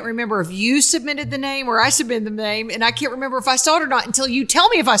 I can't remember if you submitted the name or I submitted the name, and I can't remember if I saw it or not until you tell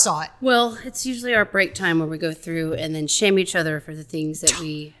me if I saw it. Well, it's usually our break time where we go through and then shame each other for the things that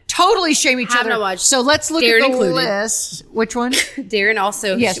we totally shame each other. So let's look Darren at the included. list. Which one? Darren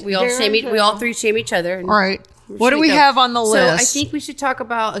also. Yes, we all Darren we all 3 shame each other. All right. What do we have on the list? So I think we should talk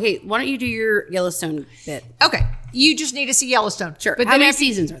about. Okay, why don't you do your Yellowstone bit? Okay, you just need to see Yellowstone. Sure. But How many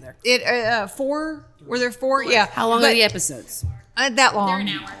seasons are there? 4. Were there 4? Yeah. How long are the episodes? That long. They're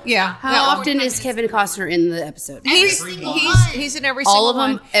an hour. Yeah. How often is Kevin Costner in the episode? He's in every single All of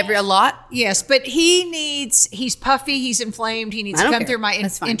them? one. A lot? Yes, but he's puffy, he's inflamed, he needs I to don't come care. through my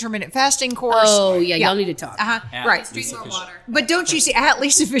That's fine. intermittent fasting course. Oh, yeah, y'all need to talk. Right. Drink more water. But don't you see, at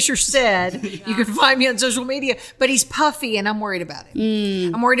Lisa Fisher said, you can find me on social media, but he's puffy and I'm worried about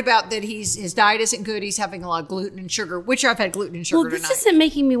him. I'm worried about that his diet isn't good, he's having a lot of gluten and sugar, which I've had gluten and sugar Well, this tonight. isn't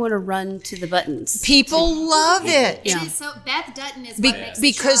making me want to run to the buttons. People love it. Yeah. So Beth Dutton is what makes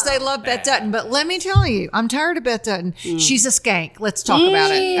the Because show. they love Beth Dutton. But let me tell you, I'm tired of Beth Dutton. She's a skank. Let's talk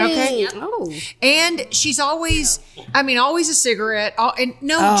about it. Okay. Oh. And she's always a cigarette, and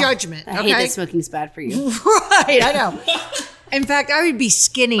no judgment. I Okay. hate that smoking's bad for you. Right, I know. In fact, I would be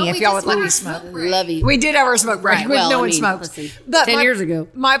skinny if we y'all just would let went me on smoke. smoke break. Love you. We did have our smoke break. Right, When well, no I one mean, smokes. listen, But 10 years ago.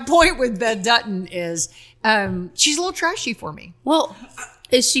 My point with Beth Dutton is she's a little trashy for me. Well,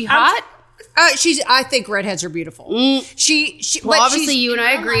 is she hot? I think redheads are beautiful. She Well, but obviously, she's- you and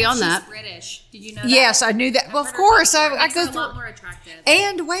I agree on She's that. British. Did you know that? Yes, I knew that. Well, of course, I Makes go her a through. lot more attractive.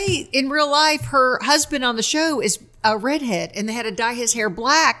 And wait, in real life, her husband on the show is a redhead, and they had to dye his hair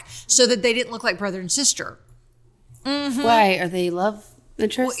black so that they didn't look like brother and sister. Why are they love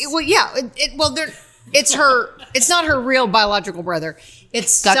interests? Well, yeah. It's her. It's not her real biological brother.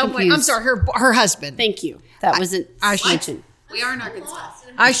 It's Got someone. confused. I'm sorry, her husband. Thank you. That wasn't mentioned. We are in Arkansas.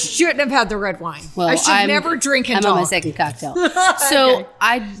 I shouldn't have had the red wine. Well, I should never drink and I'm talk. on my second cocktail. So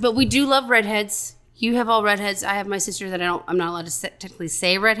but we do love redheads. You have all redheads. I have my sister that I'm not allowed to technically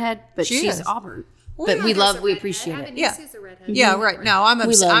say redhead, but She she's is. Auburn. But we appreciate it. Yeah. Is a redhead. Yeah, right. No, I'm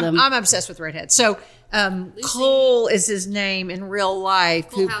love them. I'm obsessed with redheads. So Cole is his name in real life.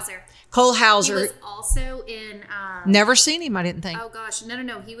 Cole Hauser. Cole He Hauser. was also in. Never seen him, I didn't think. Oh gosh,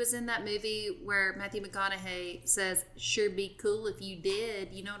 no. He was in that movie where Matthew McConaughey says, "Sure, be cool if you did."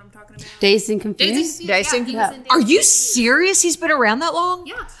 You know what I'm talking about? Dazed and confused. Dazed and he was in Are you Dazed and serious? He's been around that long?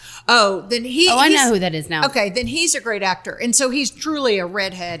 Yeah. Oh, then he. Oh, I he's- know who that is now. Okay, then he's a great actor, and so he's truly a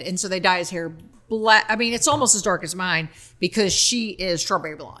redhead, and so they dye his hair black. I mean, it's almost as dark as mine because she is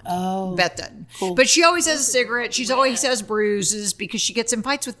strawberry blonde. Oh, Beth Dutton. Cool. But she always has a cigarette. She's always has bruises because she gets in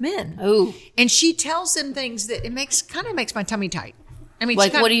fights with men. Oh, And she tells them things that it makes my tummy tight. I mean,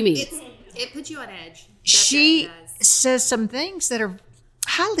 like what do you mean? It puts you on edge. She Definitely does. says some things that are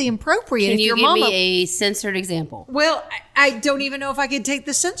highly inappropriate. Can if you your give mama, me a censored example? well, I don't even know if I could take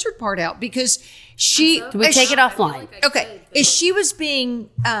the censored part out because she. Do we take it offline? Okay, if she was being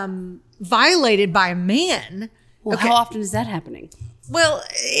violated by a man. Well, okay. how often is that happening? Well,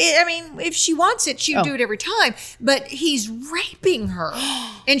 I mean, if she wants it, she would do it every time. But he's raping her,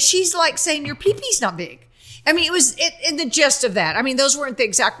 and she's like saying, "Your pee-pee's not big." I mean, it was in the gist of that. I mean, those weren't the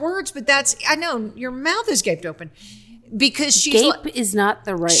exact words, but I know your mouth is gaped open because she's Gape is not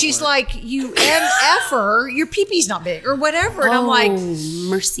the right she's word. like, "You MFer, your pee-pee's not big," or whatever, and I'm like,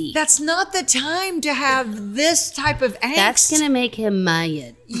 mercy. "That's not the time to have this type of angst." That's gonna make him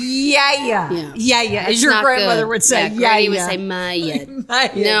mad. Yeah. As That's your not grandmother good. would say, Granny would say mad.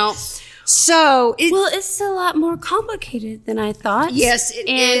 Mad. No. So Well, it's a lot more complicated than I thought. Yes, it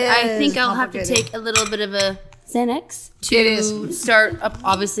and I is think I'll have to complicated. take a little bit of a Xanax to start up,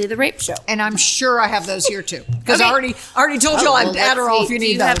 obviously, the rape show. And I'm sure I have those here too, because I already told you I have Adderall if you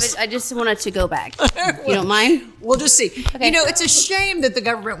need those. I just want a to-go bag. You don't mind? We'll just see. Okay. It's a shame that the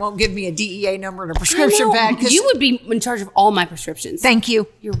government won't give me a DEA number and a prescription bag. You would be in charge of all my prescriptions. Thank you.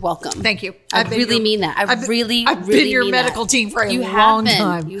 You're welcome. Thank you. I really mean that. I've really been your medical team for a long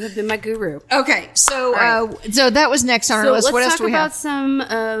time. You have been my guru. Okay, so so that was next on our list. What else do we have? Let's talk about some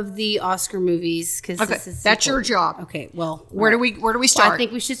of the Oscar movies, because that's your job. Okay, well, where do we start? Well, I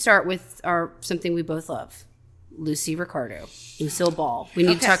think we should start with something we both love. Lucille Ball. We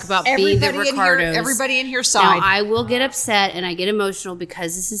need to talk about being the Ricardos. Everybody in here side. Now, I will get upset and I get emotional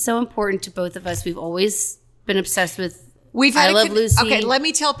because this is so important to both of us. We've always been obsessed with I Love Lucy. Okay, let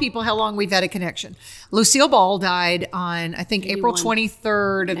me tell people how long we've had a connection. Lucille Ball died on, I think, 91. April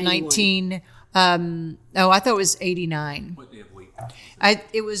 23rd of 19... I thought it was 89. What day of the week?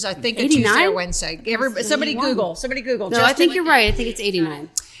 It was, I think, a Tuesday or Wednesday. Somebody Google. No, Justin, I think you're right. I think it's 89.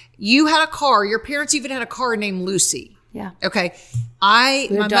 You had a car. Your parents even had a car named Lucy. Yeah. Okay. My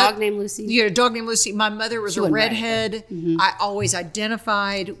dog named Lucy. You had a dog named Lucy. My mother was a redhead. Mm-hmm. I always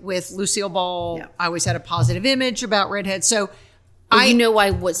identified with Lucille Ball. Yeah. I always had a positive image about redheads. So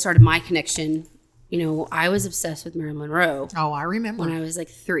what started my connection? I was obsessed with Marilyn Monroe. Oh, I remember. When I was like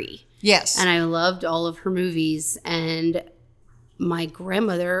 3. Yes. And I loved all of her movies. And my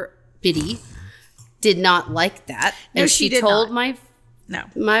grandmother, Biddy, did not like that. No, and she told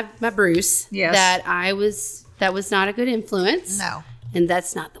not. my Bruce that that was not a good influence. No. And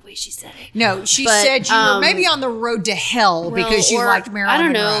that's not the way she said it. No, she said you were maybe on the road to hell because you liked Marilyn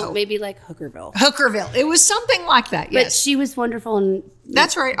Monroe. I don't know, maybe like Hookerville. It was something like that, yes. But she was wonderful and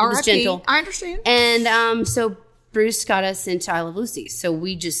that's right. Was gentle. I understand. And so Bruce got us into I Love Lucy. So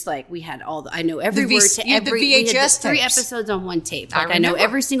we just we had I know every word to every VHS we had 3 tapes. episodes on one tape. I know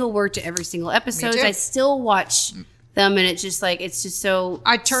every single word to every single episode. I still watch them and it's just so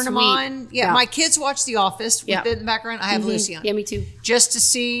I turn sweet. them on. Yeah, my kids watch The Office with in the background. I have Lucy on. Yeah, me too. Just to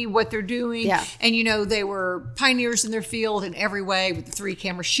see what they're doing. Yeah. And they were pioneers in their field in every way with the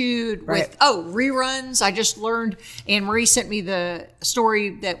 3-camera shoot. With reruns. I just learned, Anne Marie sent me the story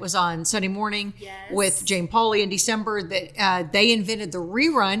that was on Sunday morning with Jane Pauley in December that they invented the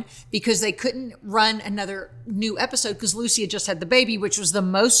rerun because they couldn't run another new episode because Lucy had just had the baby, which was the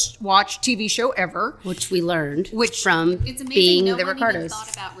most watched TV show ever. Which we learned. From it's amazing being no the one Ricardos. even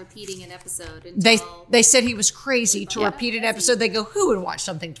thought about repeating an episode until they said he was crazy to repeat an episode. They go, who would watch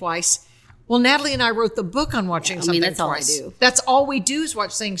something twice? Well, Natalie and I wrote the book on watching something that's twice. all I do. That's all we do is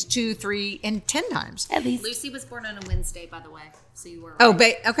watch things 2, 3, and 10 times. At least. Lucy was born on a Wednesday, by the way. So you were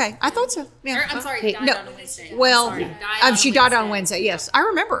right. Oh, okay. I thought so. Yeah. I'm sorry, died on a Wednesday. Well, she died on Wednesday. Yes, I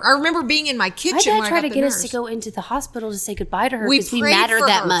remember. I remember being in my kitchen. My dad tried to get us to go into the hospital to say goodbye to her because we prayed mattered for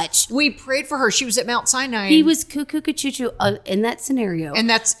that her. much. We prayed for her. She was at Mount Sinai. He was cuckoo-choo in that scenario. And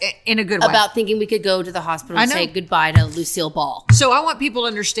that's in a good way. About thinking we could go to the hospital and say goodbye to Lucille Ball. So I want people to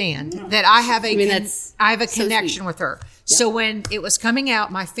understand that I have a connection with her. Yeah. So when it was coming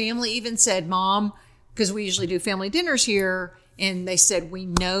out, my family even said, Mom, because we usually do family dinners here, and they said, we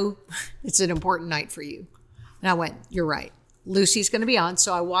know it's an important night for you. And I went, you're right. Lucy's going to be on.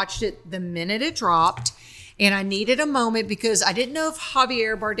 So I watched it the minute it dropped, and I needed a moment because I didn't know if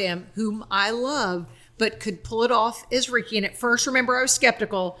Javier Bardem, whom I love, but could pull it off as Ricky. And at first, remember, I was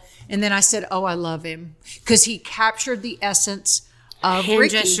skeptical. And then I said, oh, I love him because he captured the essence of hand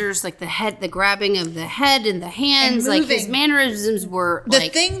Ricky. Gestures, like the grabbing of the head and the hands, like his mannerisms were the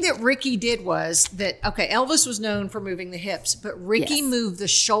thing that Ricky did was that, Elvis was known for moving the hips, but Ricky moved the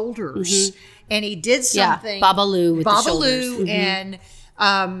shoulders and he did something. Babalu with the shoulders. And,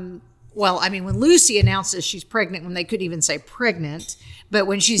 when Lucy announces she's pregnant, when they couldn't even say pregnant, but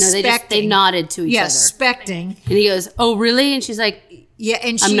when she's specting. They nodded to each other. Yes, specting. And he goes, oh, really? And she's like, yeah,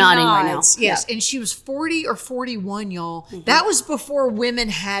 and she I'm nodding right now. Yes, and she was 40 or 41, y'all. Mm-hmm. That was before women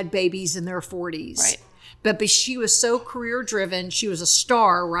had babies in their 40s. Right. But she was so career driven. She was a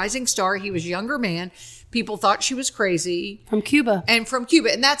star, rising star. He was a younger man. People thought she was crazy. From Cuba. And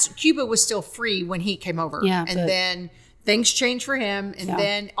Cuba was still free when he came over. Yeah, and then things changed for him, and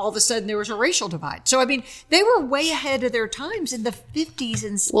then all of a sudden there was a racial divide. So, they were way ahead of their times in the 50s.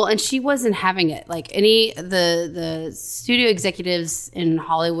 And she wasn't having it. Like the studio executives in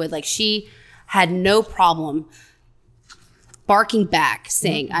Hollywood, she had no problem barking back,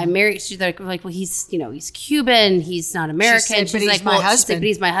 saying, "I'm married." She's like, "Well, he's Cuban. He's not American." She's like, "My husband." But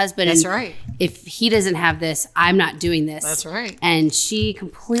he's my husband. That's and right. If he doesn't have this, I'm not doing this. That's right. And she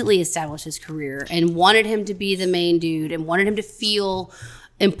completely established his career and wanted him to be the main dude and wanted him to feel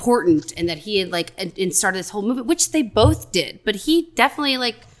important and that he had and started this whole movement, which they both did. But he definitely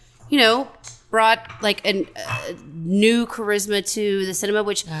brought like a new charisma to the cinema,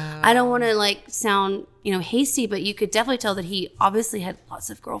 which I don't want to like sound, hasty, but you could definitely tell that he obviously had lots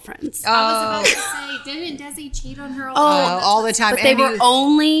of girlfriends. I was about to say, didn't Desi cheat on her all the time? But they were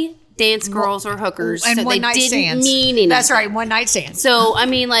only dance girls or hookers, and so one they night didn't stands. mean anything. That's right, one night stands. So I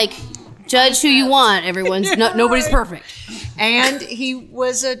mean, like, judge who you want. Nobody's perfect. And he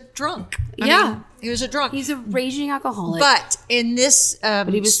was a drunk. I mean, he was a drunk. He's a raging alcoholic. But in this,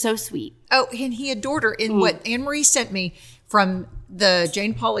 but he was so sweet. Oh, and he adored her. And what Anne Marie sent me from the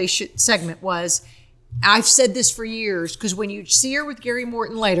Jane Pauley segment was, I've said this for years, because when you see her with Gary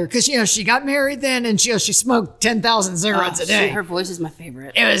Morton later, because she got married then, and she smoked 10,000 cigarettes a day. Her voice is my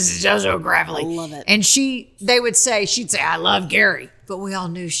favorite. It was so gravelly. I love it. And she'd say, I love Gary, but we all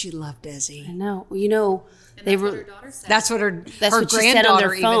knew she loved Desi. I know. That's what her daughter said. That's what That's her what she said on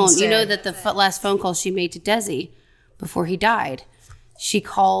their even phone. said. You know that the last phone call she made to Desi before he died, she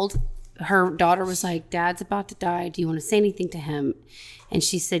called. Her daughter was like, "Dad's about to die. Do you want to say anything to him?" And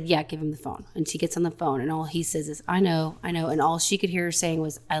she said, "Yeah, give him the phone." And she gets on the phone, and all he says is, "I know." And all she could hear her saying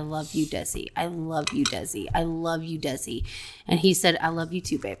was, "I love you, Desi. I love you, Desi. I love you, Desi." And he said, "I love you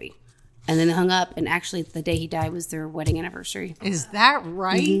too, baby." And then hung up. And actually, the day he died was their wedding anniversary. Is that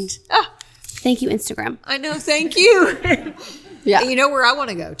right? Mm-hmm. Ah, Thank you, Instagram. I know. Thank you. Yeah. You know where I want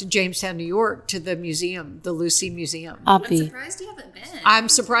to go? To Jamestown, New York, to the museum, the Lucy Museum. I'm surprised you haven't been. I'm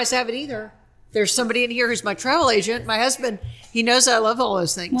surprised I haven't either. There's somebody in here who's my travel agent. My husband, he knows I love all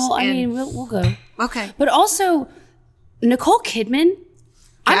those things. Well, I mean, we'll go. Okay. But also, Nicole Kidman,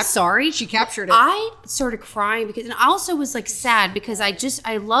 I'm sorry. She captured it. I started crying because, and I also was like sad because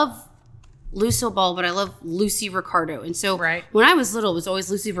I love Lucille Ball, but I love Lucy Ricardo. And so when I was little, it was always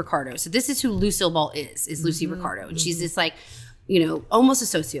Lucy Ricardo. So this is who Lucille Ball is Lucy Ricardo. And she's this like, almost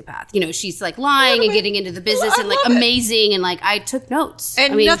a sociopath. She's like lying and getting into the business and like amazing. And like, I took notes.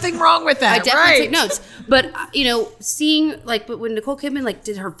 And nothing wrong with that. I definitely took notes. But, seeing but when Nicole Kidman like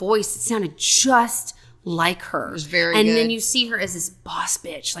did her voice, it sounded just like her. It was very And good. then you see her as this boss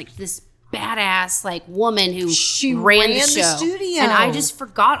bitch, like this badass like woman who She ran the ran show. the studio. And I just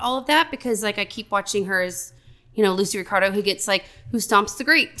forgot all of that because like I keep watching her as Lucy Ricardo who stomps the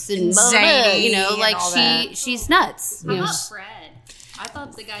grapes and blah, blah, blah, like she's nuts. How about Fred? I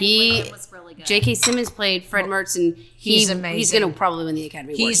thought the guy who played him was really good. J.K. Simmons played Fred Mertz, and he's amazing. He's going to probably win the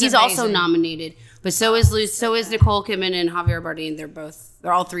Academy Award. He's also nominated, but so is Nicole Kidman and Javier Bardem.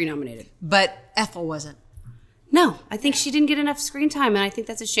 They're all three nominated. But Ethel wasn't. No, I think she didn't get enough screen time, and I think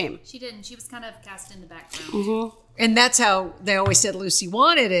that's a shame. She didn't. She was kind of cast in the background. Mm-hmm. And that's how they always said Lucy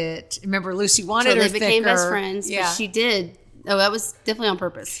wanted it. Remember, Lucy wanted her they became thicker. best friends, but she did. Oh, that was definitely on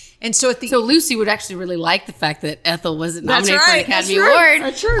purpose. And so Lucy would actually really like the fact that Ethel wasn't nominated for an Academy Award. Award.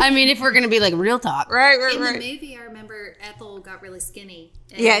 That's true. I mean, if we're going to be like real talk. Right. In the movie, I remember Ethel got really skinny.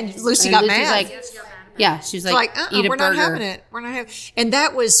 And Lucy got mad. She was like, eat a we're burger. not having it. We're not having it. And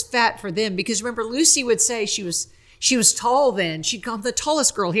that was fat for them because remember, Lucy would say she was tall then. She'd call the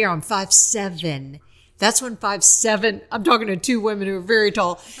tallest girl here. I'm 5'7". That's when 5'7". I'm talking to two women who are very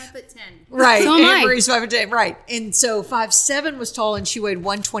tall. 5'10". Right. So am I. Anne Marie's 5'10". Right. And so 5'7" was tall and she weighed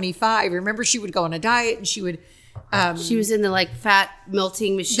 125. Remember, she would go on a diet and she would. She was in the like fat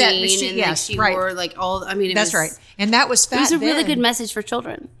melting machine, and yes, like, she wore like all. I mean, that's right. And that was fat. It was a really then. good message for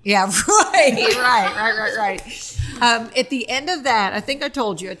children. Yeah. Right. At the end of that, I think I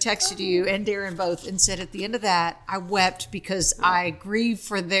told you, I texted you and Darren both and said at the end of that, I wept because I grieved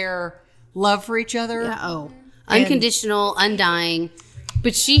for their love for each other. Yeah, unconditional, undying.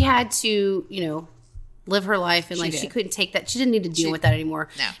 But she had to, live her life and like she couldn't take that. She didn't need to deal with that anymore.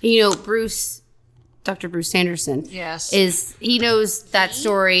 No. And, Dr. Bruce Sanderson, yes, he knows that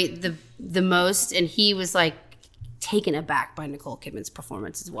story the most, and he was like taken aback by Nicole Kidman's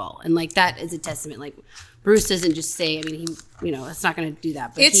performance as well. And like that is a testament. Like Bruce doesn't just say, I mean, it's not going to do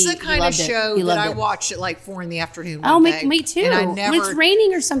that. But it's the kind of show that I watched at like 4 p.m. Oh, me too. And I when it's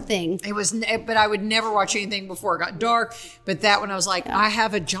raining or something. It was, but I would never watch anything before it got dark. But that one, I was like, I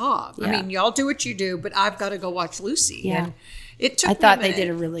have a job. Yeah. I mean, y'all do what you do, but I've got to go watch Lucy. Yeah. And it took. I thought they did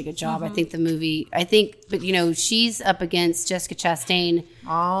a really good job. Mm-hmm. I think the movie. But she's up against Jessica Chastain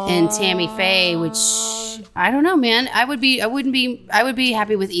and Tammy Faye, which I don't know, man. I would be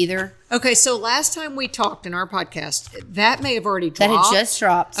happy with either. Okay, so last time we talked in our podcast, that may have already dropped. That had just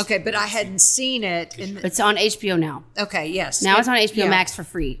dropped. Okay, but I hadn't seen it. It's on HBO now. Okay, yes. Now it's on HBO Max for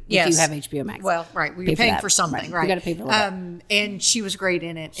free if you have HBO Max. Well, right. You're paying for something, right? You got to pay for that. And she was great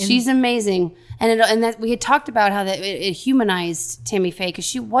in it. She's amazing. And that we had talked about how that it humanized Tammy Faye because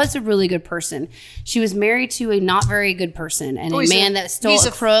she was a really good person. She was married to a not very good person and a man that stole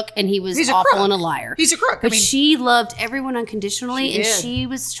a crook, and he was awful and a liar. He's a crook. But she loved everyone unconditionally, and she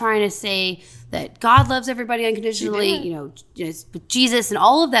was trying to say that God loves everybody unconditionally, you know, just with Jesus and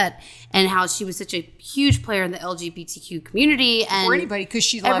all of that, and how she was such a huge player in the LGBTQ community. And for anybody,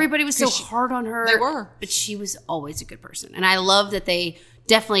 because everybody was so hard on her. They were. But she was always a good person. And I love that they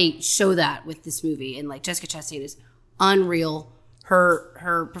definitely show that with this movie. And like Jessica Chastain is unreal.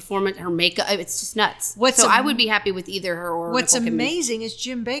 Her performance, her makeup, it's just nuts. I would be happy with either her or what's amazing is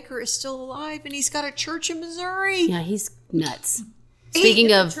Jim Bakker is still alive and he's got a church in Missouri. Yeah, he's nuts.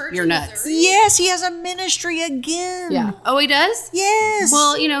 Speaking of you're nuts. Yes, he has a ministry again. Yeah. Oh, he does? Yes.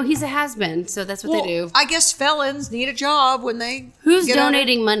 Well, you know, he's a has-been, so that's what they do. I guess felons need a job when they Who's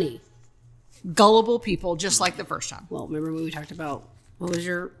donating money? Gullible people, just like the first time. Well, remember when we talked about, what was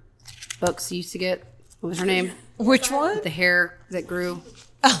your books you used to get? What was her name? Which one? With the hair that grew.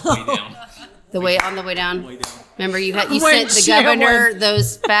 Way down. On the way down. Remember you sent the governor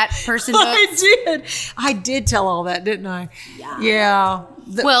those fat person books? I did tell all that, didn't I? Yeah.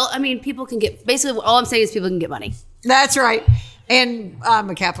 Well, I mean, people can get, basically all I'm saying is people can get money. That's right. And I'm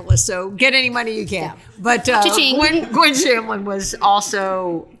a capitalist, so get any money you can. Yeah. But Gwen Shamlin was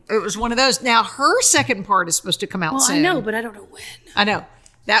also, it was one of those. Now, her second part is supposed to come out soon. I know, but I don't know when. I know.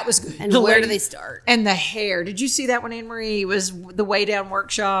 That was good. And where do they start? And the hair. Did you see that one, Anne Marie? It was the Way Down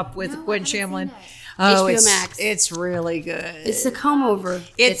Workshop with Gwen Shamlin. Oh, HBO Max. It's really good. It's a comb over.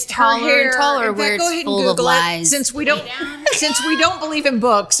 It's taller and taller, where it's full of lies. Since we don't believe in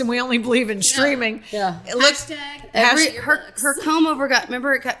books and we only believe in streaming. Yeah. Her comb over got bigger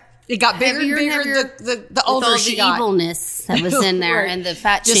and bigger the older she got. All the evilness that was in there and the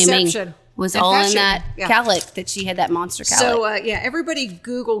fat shaming was all in that calic that she had, that monster calic. So everybody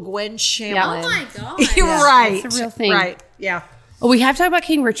Google Gwen Shamlin. Yeah. Oh my God. You're right. It's a real thing. Right. Yeah. Well, we have to talk about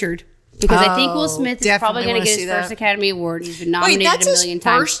King Richard. Because I think Will Smith is probably going to get his first Academy Award. He's been nominated a million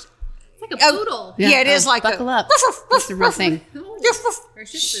times. It's like a poodle. Yeah, it is like buckle up. That's the real thing.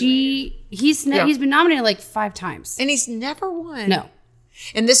 He's been nominated like 5 times. And he's never won. No.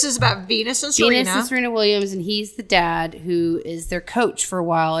 And this is about Venus and Serena Williams, and he's the dad who is their coach for a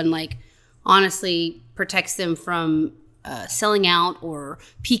while and like honestly protects them from selling out or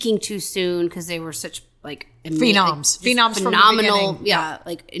peaking too soon because they were such like phenomenal,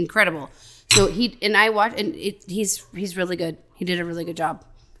 like incredible. So I watched, and he's really good. He did a really good job.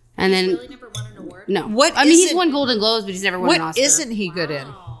 And then really never won an award. No, he's won Golden Globes, but he's never won an Oscar. What isn't he good in?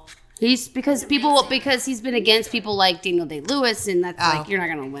 He's because he's been against people like Daniel Day-Lewis, and that's like you're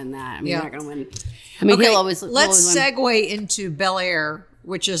not going to win that. I mean, you're not going to win. I mean, he'll always. Let's segue into Bel Air,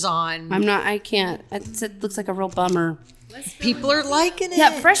 which is on. I can't. It looks like a real bummer. People are liking it.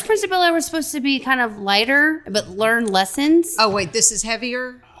 Yeah, Fresh Prince of Bel-Air was supposed to be kind of lighter, but learn lessons. Oh, wait, this is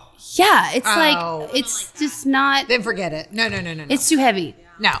heavier? Yeah, it's it's just not. Then forget it. No. It's too heavy.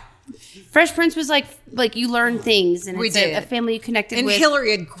 No. Fresh Prince was like you learn things, and it's a family you connected with. And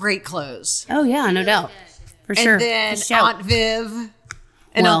Hillary had great clothes. Oh, yeah, no doubt. For sure. And then Aunt Viv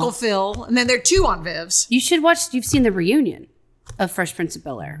and Uncle Phil. And then there are 2 Aunt Vivs. You should watch, you've seen the reunion of Fresh Prince of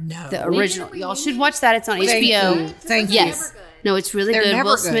Bel-Air. No. The original. Y'all should watch that. It's on HBO. Thank you. Yes. No, it's really good.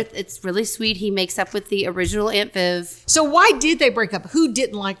 Will Smith, it's really sweet. He makes up with the original Aunt Viv. So why did they break up? Who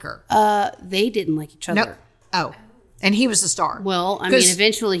didn't like her? They didn't like each other. Nope. Oh. And he was the star. Well, I mean,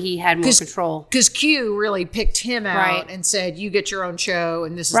 eventually he had more control. Because Q really picked him out and said, you get your own show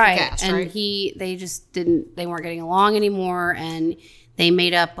and this is the cast, and right? they just didn't, they weren't getting along anymore, and they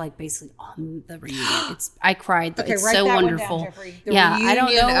made up like basically on the reunion. I cried. Okay, it's so wonderful. Down,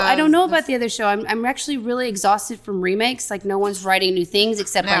 I don't know about the other show. I'm actually really exhausted from remakes. Like no one's writing new things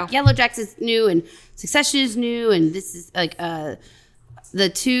except like Yellow Jackets is new and Succession is new, and this is like the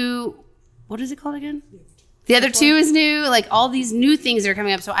 2. What is it called again? The other 2 is new. Like all these new things are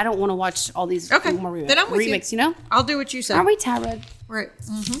coming up, so I don't want to watch all these more remakes. Then I'm with remakes. You know, I'll do what you say. Are we tired? Right.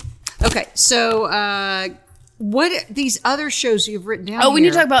 Mm-hmm. Okay, so what these other shows you've written down? Oh, we need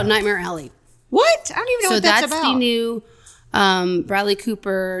to talk about Nightmare Alley. What? I don't even know what that's about. So that's the new Bradley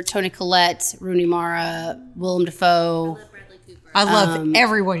Cooper, Toni Collette, Rooney Mara, Willem Dafoe. I love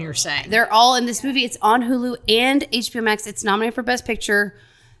everyone you're saying. They're all in this movie. It's on Hulu and HBO Max. It's nominated for Best Picture.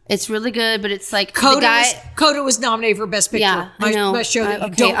 It's really good, but it's like Coda was nominated for Best Picture. Yeah, I know. My show that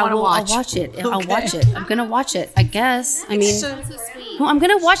you don't want to watch. I'll watch it. Okay. I'll watch it. I'm gonna watch it. I guess. I mean, well, I'm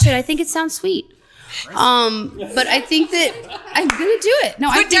gonna watch it. I think it sounds sweet. But I think that I'm gonna do it.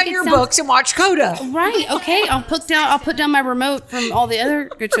 No, put down your books and watch Coda. Right? Okay. I'll put down my remote from all the other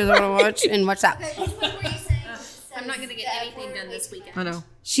good shows I want to watch and watch that. I'm not gonna get anything done this weekend. I know.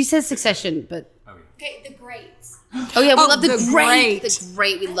 She says Succession, but okay, The Greats. Oh yeah, we love The Great. The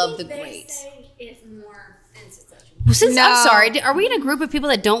Great. We love The Great. It's more in Succession. Since I'm sorry, are we in a group of people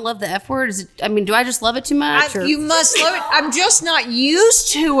that don't love the F word? Do I just love it too much? You must love it. I'm just not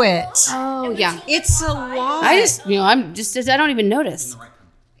used to it. Oh yeah, it's a lot. I don't even notice.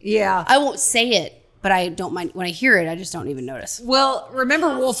 Yeah, I won't say it, but I don't mind when I hear it. I just don't even notice. Well,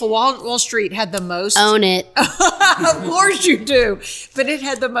 remember Wolf of Wall Street had the most. Own it. Of course you do, but it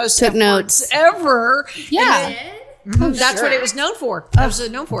had the most Took notes ever. Yeah. That's what it was known for. That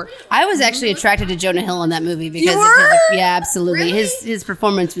was known for. I was actually attracted to Jonah Hill in that movie because yeah, absolutely. Really? His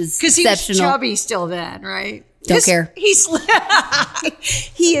performance was exceptional. Because he was chubby still then, right? Don't care. He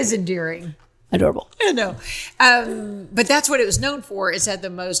is endearing. Adorable. I know. But that's what it was known for. It's had the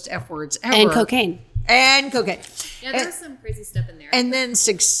most F words ever. And cocaine. Yeah, there was some crazy stuff in there. And then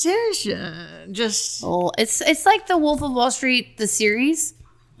Succession, just... Oh, it's like the Wolf of Wall Street, the series.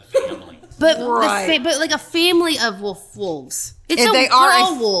 But but like a family of wolves. They are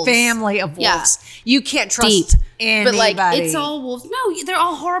all wolves. Family of wolves. Yeah. You can't trust anybody. But like it's all wolves. No, they're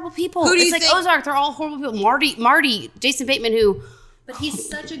all horrible people. Who do you think? It's like Ozark. They're all horrible people. Marty, Jason Bateman, But he's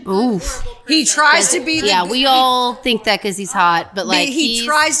such a good, horrible person. He tries to be. We all think that because he's hot, but like he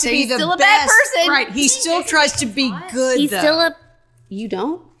tries to be the still best. a bad person. Right? He still tries to be good. He's still a. You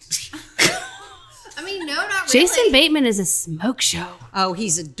don't. No, not really. Jason Bateman is a smoke show. Oh,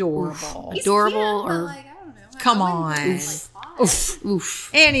 he's adorable. Adorable, I don't know. Come on.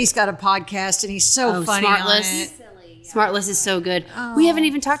 Oof. And he's got a podcast, and he's so funny. Smartless. Smartless is so good. Oh. We haven't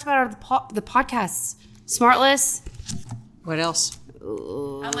even talked about the podcasts. Smartless. What else?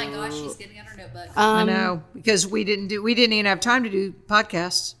 Oh my gosh, she's getting on her notebook. I know, because we didn't even have time to do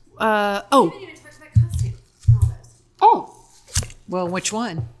podcasts. We didn't even talk about costumes. Well, which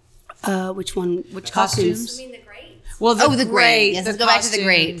one? Which one? Which costumes? The Great. Well, the Great. Yes, let's go back to the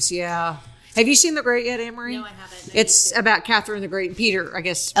Great. Yeah. Have you seen The Great yet, Anne-Marie? No, I haven't. It's about Catherine the Great and Peter, I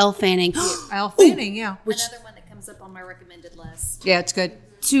guess. Elle Fanning. Elle Fanning, yeah. Another one that comes up on my recommended list. Yeah, it's good.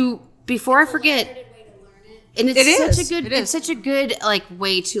 Before I forget, and it's such a good like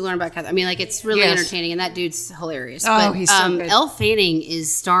way to learn about Catherine. It's really entertaining, and that dude's hilarious. He's so good. Elle Fanning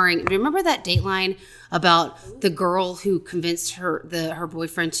is starring. Remember that Dateline about the girl who convinced her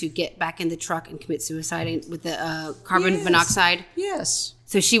boyfriend to get back in the truck and commit suicide with the carbon monoxide? Yes.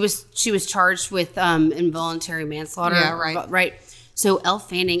 So she was charged with involuntary manslaughter. Yeah, right. Right. So Elle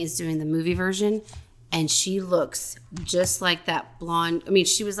Fanning is doing the movie version, and she looks just like that blonde.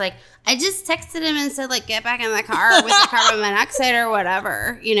 She was like, I just texted him and said, like, get back in the car with the carbon monoxide or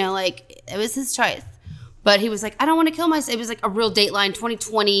whatever. It was his choice. But he was like, I don't want to kill myself. It was like a real Dateline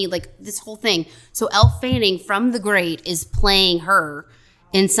 2020, like this whole thing. So Elle Fanning from The Great is playing her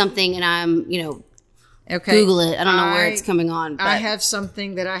in something, and I'm, okay. Google it. I don't know where it's coming on. But I have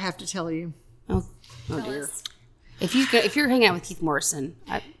something that I have to tell you. Oh dear. If you're hanging out with Keith Morrison,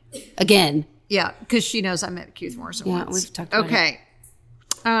 again. Yeah, because she knows I met Keith Morrison once. Yeah, we've talked about it. Okay.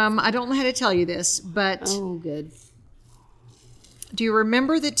 I don't know how to tell you this, but... Oh, good. Do you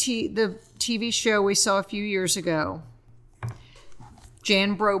remember the TV show we saw a few years ago?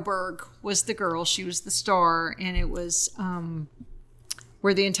 Jan Broberg was the girl. She was the star, and it was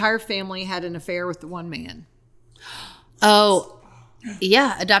where the entire family had an affair with the one man. Oh,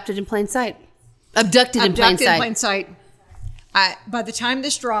 yeah. Abducted in plain sight. Abducted in plain sight. By the time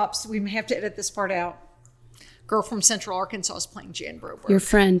this drops, we may have to edit this part out. Girl from Central Arkansas is playing Jan Broberg. Your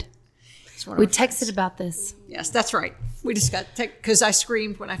friend. We texted friends. about this. Yes, that's right. We just got because I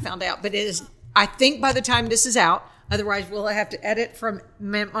screamed when I found out. But it is. I think by the time this is out, otherwise we'll have to edit from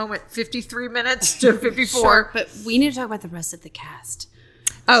moment 53 minutes to 54. Sure, but we need to talk about the rest of the cast.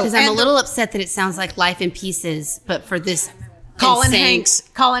 Oh, because I'm a little upset that it sounds like Life in Pieces, but for this, Colin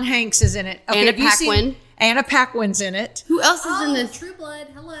Hanks is in it. Okay, Anna Paquin. Anna Paquin's in it. Who else is in this? True Blood.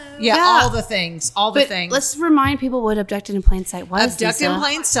 Hello. Yeah, all the things. Let's remind people what Abducted in Plain Sight was. Abducted in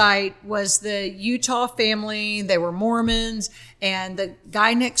Plain Sight was the Utah family. They were Mormons, and the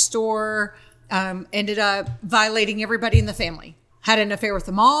guy next door ended up violating everybody in the family. Had an affair with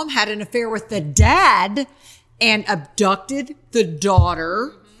the mom, had an affair with the dad, and abducted the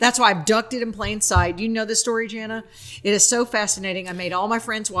daughter. That's why Abducted in Plain Sight. Do you know this story, Jana? It is so fascinating. I made all my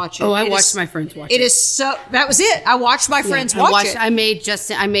friends watch it. Oh, I watched my friends watch it. It is so. That was it. I watched my friends watch it. I made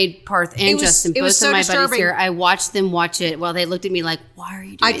Parth and Justin, both of my buddies here. I watched them watch it while they looked at me like, "Why are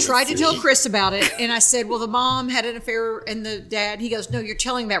you doing this?" I tried to tell Chris about it, and I said, "Well, the mom had an affair, and the dad." He goes, "No, you're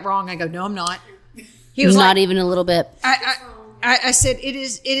telling that wrong." I go, "No, I'm not." He was not even a little bit. I said it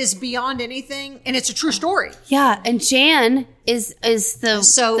is beyond anything, and it's a true story. Yeah, and Jan is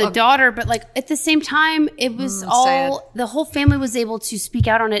the daughter, but like at the same time, it was the whole family was able to speak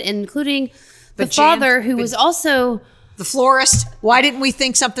out on it, including the father, who was also the florist. Why didn't we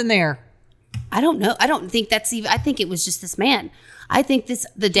think something there? I don't know. I don't think that's even. I think it was just this man. I think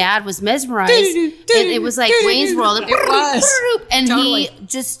the dad was mesmerized, and it was like Wayne's World. It was, and totally. he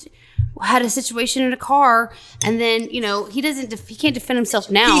just had a situation in a car, and then he can't defend himself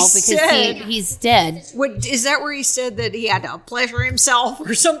now he's dead. What is that? Where he said that he had to pleasure himself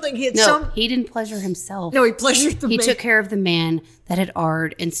or something? He didn't pleasure himself. No, he pleasured the man. He took care of the man that had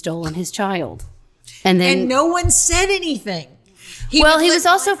AR'd and stolen his child, and no one said anything. He was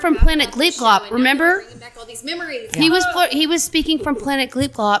also from Planet Gleep Glop. Remember? Back all these memories. Yeah. He was speaking from Planet Gleep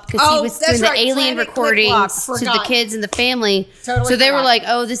Glop because he was doing the alien recordings to the kids and the family. Totally so they were like,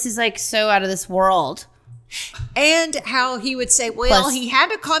 "Oh, this is like so out of this world." And how he would say, "Well, he had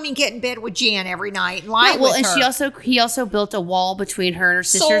to come and get in bed with Jan every night and lie with her." He also built a wall between her and her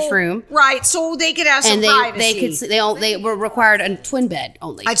sister's room, right? So they could have some privacy. They were required a twin bed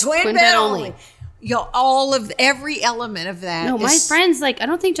only. A twin bed only. All of every element of that. No, my friends, I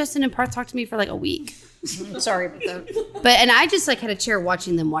don't think Justin and Parth talked to me for a week. Sorry about that. And I just had a chair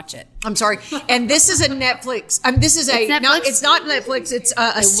watching them watch it. I'm sorry. And this is a Netflix. It's not Netflix. It's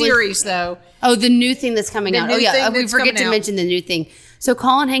a series though. Oh, the new thing that's coming out. We forget to mention the new thing. So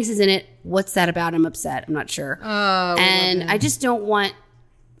Colin Hanks is in it. What's that about? I'm upset. I'm not sure. And I just don't want.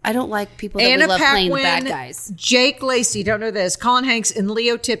 I don't like people that we love playing the bad guys. Jake Lacey, don't know this. Colin Hanks and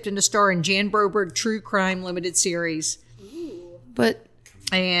Leo Tipton to star in Jan Broberg True Crime Limited Series. But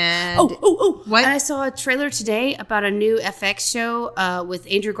what? And I saw a trailer today about a new FX show with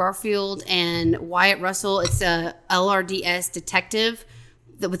Andrew Garfield and Wyatt Russell. It's a LRDS detective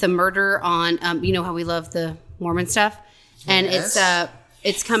with a murder on. You know how we love the Mormon stuff, and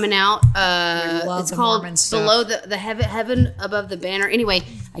it's coming out. It's called Below the Heaven Above the Banner. Anyway,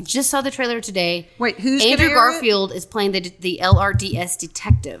 I just saw the trailer today. Wait, who's Andrew Garfield is playing the LRDS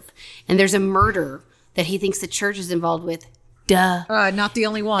detective, and there's a murder that he thinks the church is involved with. Duh. Not the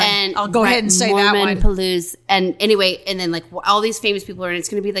only one. And I'll go ahead and say that one. Palouse. And anyway, and then all these famous people are in it. It's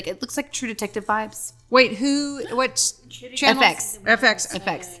going to be it looks like True Detective vibes. Wait, what's channel? FX.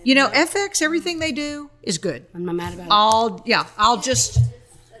 FX, everything they do is good. I'm not mad about it. I'll just...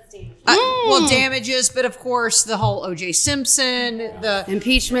 damages, but of course the whole O.J. Simpson, the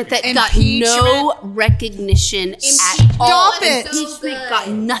impeachment that got no recognition at all. Stop it! Impeachment got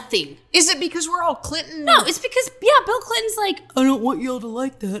nothing. Is it because we're all Clinton? No, it's because Bill Clinton's I don't want y'all to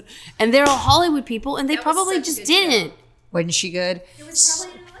like that, and they're all Hollywood people, and they probably just didn't. Wasn't she good? It was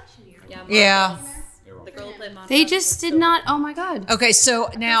probably an election year. Yeah. The girl who played Monica. They just did not. Oh my God. Okay, so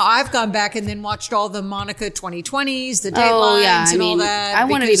now I've gone back and then watched all the Monica 2020s, the Datelines, and all that. I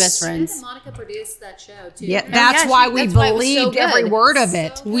want to be best friends. Didn't Monica produced that show too? Yeah, that's why we believed every word of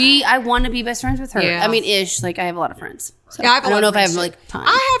it. I want to be best friends with her. Yeah. I mean, ish. I have a lot of friends. So I don't know if I have time.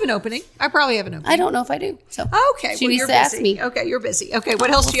 I have an opening. I probably have an opening. I don't know if I do. So okay, she needs to ask me. Okay, you're busy. Okay, what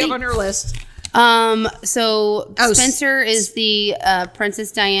else do you have on your list? Spencer is the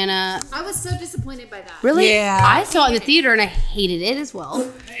Princess Diana. I was so disappointed by that. Really? Yeah. I saw it in the theater and I hated it as well.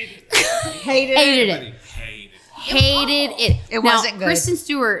 Hated it. Hated it. It wasn't good. Kristen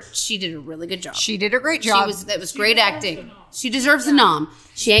Stewart, she did a really good job. She did a great job. That was great acting. She deserves the nom.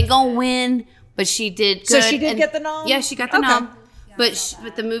 She ain't gonna win, but she did good. So she did get the nom? Yeah, she got the nom.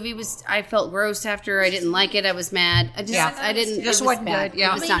 But the movie was, I felt gross after. I didn't like it. I was mad. I didn't. It just wasn't good.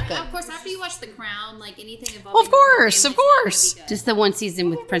 Yeah. It was not good. Of course, after you watch The Crown, anything involving... Of course. Just the one season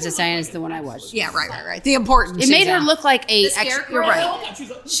with Princess Diana is the one I watched. Yeah, right. The important It made her look like You're right.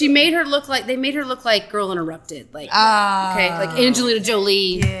 They made her look like Girl Interrupted. Angelina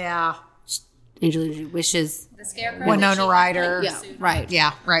Jolie. Yeah. Angelina Jolie wishes. The Scarecrow. Winona Ryder. Yeah, right.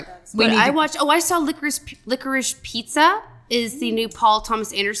 Yeah, right. I saw Licorice Pizza. Is the new Paul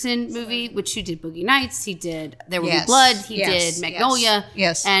Thomas Anderson movie, which he did Boogie Nights, he did There Will Be Blood, he did Magnolia,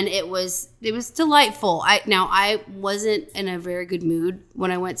 and it was delightful. I wasn't in a very good mood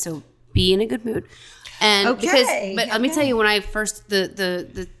when I went, so be in a good mood. And let me tell you, when I first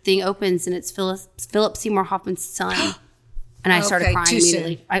the thing opens and it's Philip Seymour Hoffman's son, and I started crying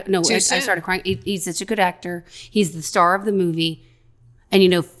immediately. I started crying. He's such a good actor. He's the star of the movie, and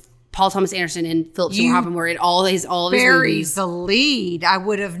Paul Thomas Anderson and Philip Seymour Hoffman were in all of his movies. The lead. I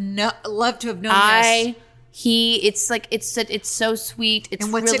would have loved to have known this. It's so sweet. It's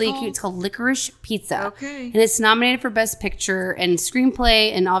really cute. It's called Licorice Pizza. Okay. And it's nominated for Best Picture and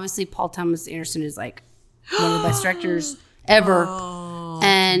Screenplay, and obviously Paul Thomas Anderson is one of the best directors ever. Oh.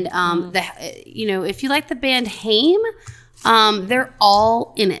 And if you like the band Haim, they're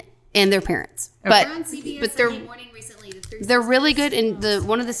all in it and their parents. Okay. They're on CBS Sunday morning recently. They're really good, and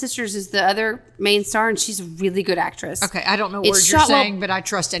one of the sisters is the other main star, and she's a really good actress. Okay, I don't know words you're saying, but I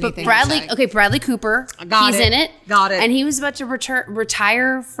trust anything. But Bradley Cooper, he's in it. Got it. And he was about to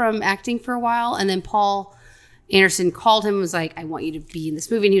retire from acting for a while, and then Paul Anderson called him and was like, "I want you to be in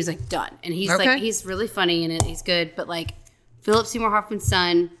this movie," and he was like, "Done." And he's he's really funny in it. He's good, but like Philip Seymour Hoffman's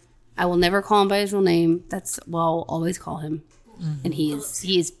son, I will never call him by his real name. I'll always call him, and he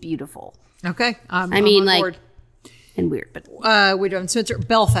is beautiful. Okay, I mean, like. Board. And weird, but we're doing Spencer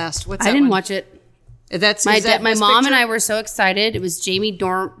Belfast. What's that? I didn't watch it. That's my mom and I were so excited. It was Jamie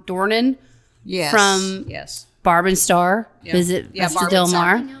Dornan, from Barb and Star. Visit Vista Del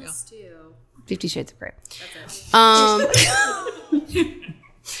Mar. 50 Shades of Grey.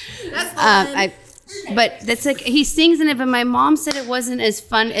 But that's like he sings in it. But my mom said it wasn't as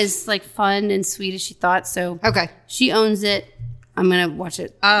fun and sweet as she thought. So she owns it. I'm going to watch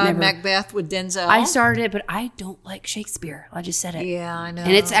it. Macbeth with Denzel. I started it, but I don't like Shakespeare. I just said it. Yeah, I know.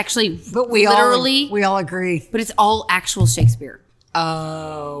 And it's actually we all agree. But it's all actual Shakespeare.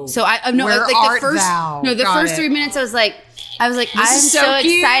 Oh. So the first 3 minutes I was like, I'm so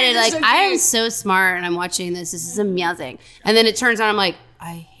excited. Like, I am so smart and I'm watching this. This is amazing. And then it turns on, I'm like,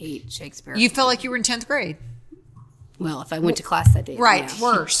 I hate Shakespeare. You felt like you were in 10th grade. Well, if I went to class that day. Right. Yeah.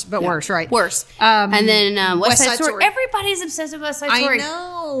 Worse, right. Worse. And then West Side Story. Everybody's obsessed with West Side Story. I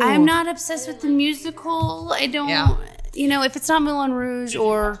know. I'm not obsessed with the musical. I don't, if it's not Moulin Rouge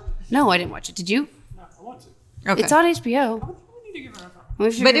no, I didn't watch it. Did you? No, I watched it. Okay. It's on HBO.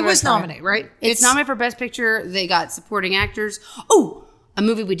 But it was nominated, right? It's nominated for Best Picture. They got supporting actors. Oh, a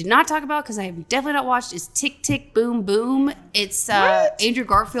movie we did not talk about because I have definitely not watched is Tick, Tick, Boom, Boom. It's Andrew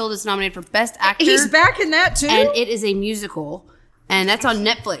Garfield is nominated for Best Actor. He's back in that too? And it is a musical. And that's on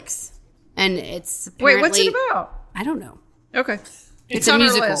Netflix. And it's apparently... Wait, what's it about? I don't know. Okay. It's a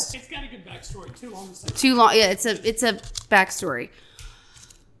musical. It's got a good backstory too. Too long. Yeah, it's a backstory.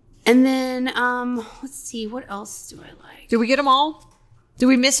 And then, let's see, what else do I like? Did we get them all? Did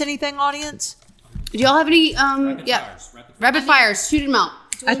we miss anything, audience? Do y'all have any, Rapid fires. Shoot them out.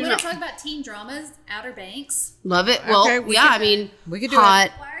 Do we want to talk about teen dramas? Outer Banks? Love it. Well, we could do hot.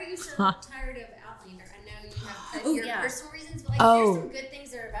 It. Why are you so tired of Outlander? I know you have your personal reasons, but there's some good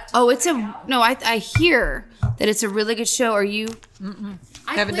things that are about to come out. No, I hear that it's a really good show. Are you?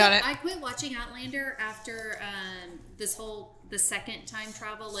 Haven't done it. I quit watching Outlander after the second time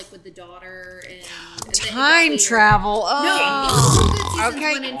travel, like with the daughter and time travel. Oh, no,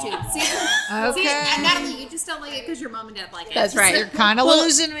 seasons 1 and 2. See, Natalie, you just don't like it because your mom and dad like it. That's right. You're kind of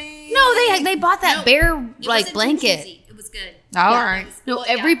losing me. No, they bought that bear blanket. It was good. All right.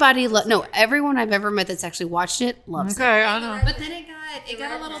 Everyone I've ever met that's actually watched it loves it. Okay, I know. But then it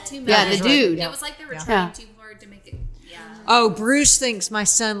got a little too much. Yeah, the dude. It was like they were trying too hard to make it. Yeah. Oh, Bruce thinks my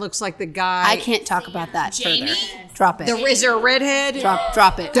son looks like the guy. I can't talk about that Jamie? further. Drop it. Is there a redhead?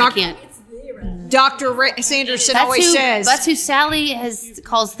 Drop it. I can't. Dr. Sanderson always says. That's who Sally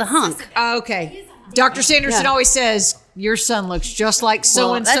calls the hunk. Okay. Dr. Sanderson always says, your son looks just like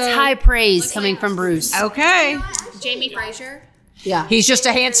so-and-so. That's high praise coming from Bruce. Okay. Jamie Fraser. Yeah. He's just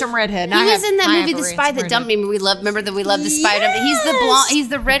a handsome redhead. He was in that movie, The Spy That Dumped Me. Remember that we love The Spy That Dumped Me? He's the blonde. He's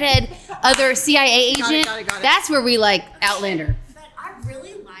the redhead other CIA agent. Got it. That's where we like Outlander. But I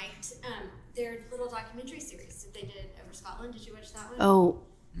really liked their little documentary series that they did over Scotland. Did you watch that one? Oh.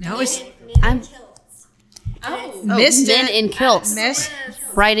 No, Men in Kilts. missed Men it. in Kilts. Missed.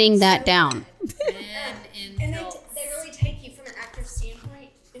 Writing that down. And they really take you from an actor's standpoint,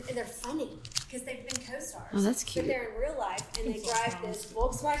 and they're funny because they've been co-stars. Oh, that's cute. But they're in real life, and they drive this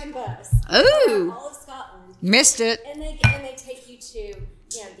Volkswagen bus. Ooh. All of Scotland. Missed it. And they take you to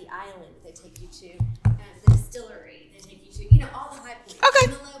the island. They take you to the distillery. They take you to all the high points.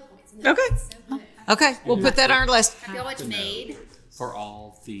 Okay. And the low points. And Okay. It's so good. Okay, we'll put that on our list. Have y'all watched Maid? For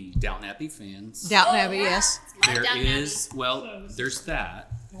all the Downton Abbey fans, Downton Abbey, yes. There's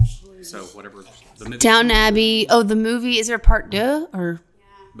that. So whatever the movie. Downton Abbey. Oh, the movie. Is there a part 2 or?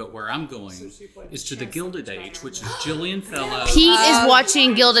 But where I'm going is to the Gilded Age, which is Gillian Fellows. Pete is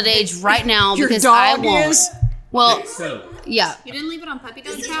watching Gilded Age right now Your because dog I won't. is? Well, So yeah. You didn't leave it on Puppy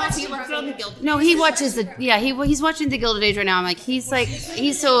Dog's house. You left it on the Gilded. No, he watches he's watching the Gilded Age right now. I'm like, he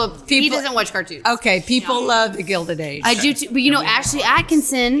doesn't watch cartoons. Okay, people love the Gilded Age. I do too, but Ashley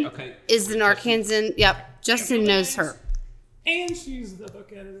Atkinson is the Narcanson. Yep, Justin knows her. And she's the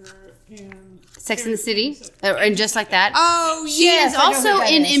book editor in Sex and the City, and just like that. Oh, She yes. is I know who also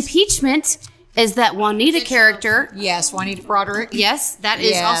that in is. Impeachment as that Juanita character. Yes, Juanita Broderick. Yes, that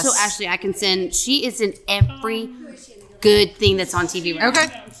is Yes. also Ashley Atkinson. She is in every good thing that's on TV right now. Okay.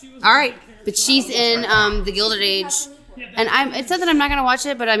 All right. But she's in the Gilded Age. And it's not that I'm not going to watch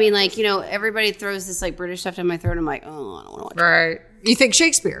it, but I mean, like, you know, everybody throws this like British stuff down my throat. I'm like, oh, I don't want to watch it. Right. You think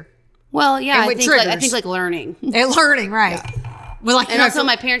Shakespeare? Well, yeah, I think like learning. And learning, right. Yeah. Well, like, and also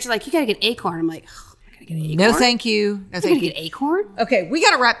my parents are like, you got to get Acorn. I'm like, oh, I got to get Acorn. No, thank you. No, thank you. Get Acorn? Okay, we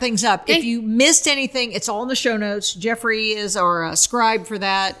got to wrap things up. Okay. If you missed anything, it's all in the show notes. Jeffrey is our scribe for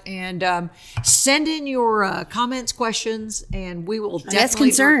that. And send in your comments, questions, and we will definitely. That's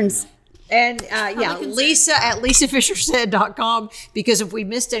concerns. And Lisa at lisafishersaid.com, because if we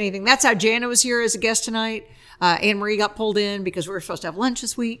missed anything, that's how Jana was here as a guest tonight. Anne Marie got pulled in because we were supposed to have lunch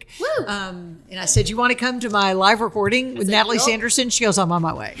this week. Woo. And I said, you want to come to my live recording with Natalie Sanderson? She goes, I'm on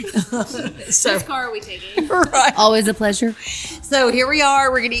my way. So, whose car are we taking? Right. Always a pleasure. So here we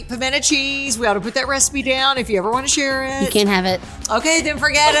are. We're going to eat pimento cheese. We ought to put that recipe down if you ever want to share it. You can't have it. Okay, then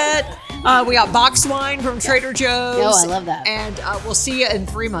forget it. We got box wine from Trader Joe's. Oh, I love that. And we'll see you in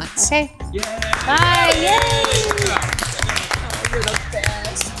 3 months. Okay. Yay. Bye. Yay. You're the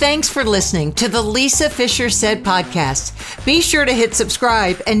best. Thanks for listening to the Lisa Fisher Said podcast. Be sure to hit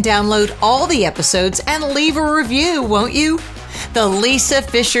subscribe and download all the episodes and leave a review, won't you? The Lisa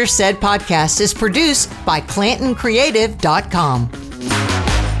Fisher Said podcast is produced by ClantonCreative.com.